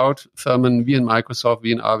 die Cloud-Firmen wie in Microsoft,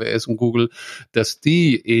 wie in AWS und Google, dass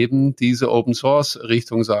die eben diese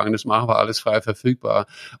Open-Source-Richtung sagen, das machen wir alles frei verfügbar.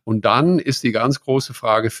 Und dann ist die ganz große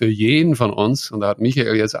Frage für jeden von uns, und da hat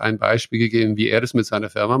Michael jetzt ein Beispiel gegeben, wie er das mit seiner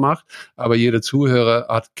Firma macht, aber jeder Zuhörer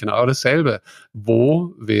hat genau dasselbe.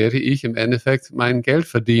 Wo werde ich im Endeffekt mein Geld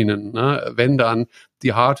verdienen, ne? Wenn dann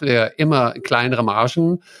die Hardware immer kleinere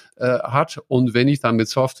Margen hat und wenn ich dann mit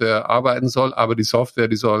Software arbeiten soll, aber die Software,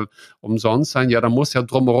 die soll umsonst sein, ja, dann muss ja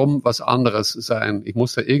drumherum was anderes sein. Ich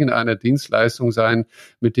muss da irgendeine Dienstleistung sein,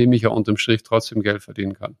 mit dem ich ja unterm Strich trotzdem Geld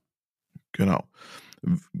verdienen kann. Genau.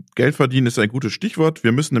 Geld verdienen ist ein gutes Stichwort.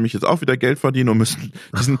 Wir müssen nämlich jetzt auch wieder Geld verdienen und müssen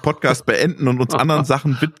diesen Podcast beenden und uns anderen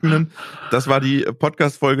Sachen widmen. Das war die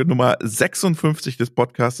Podcast-Folge Nummer 56 des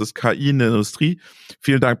Podcastes KI in der Industrie.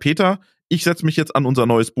 Vielen Dank, Peter. Ich setze mich jetzt an unser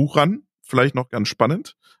neues Buch ran. Vielleicht noch ganz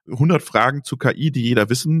spannend. 100 Fragen zu KI, die jeder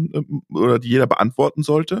wissen oder die jeder beantworten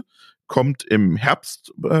sollte. Kommt im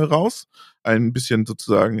Herbst raus. Ein bisschen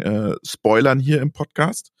sozusagen spoilern hier im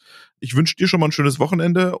Podcast. Ich wünsche dir schon mal ein schönes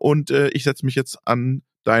Wochenende und ich setze mich jetzt an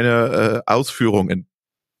deine Ausführungen.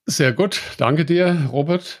 Sehr gut, danke dir,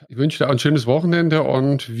 Robert. Ich wünsche dir ein schönes Wochenende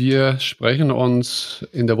und wir sprechen uns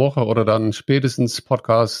in der Woche oder dann spätestens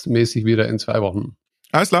podcastmäßig wieder in 2 Wochen.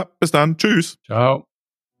 Alles klar, bis dann, tschüss. Ciao.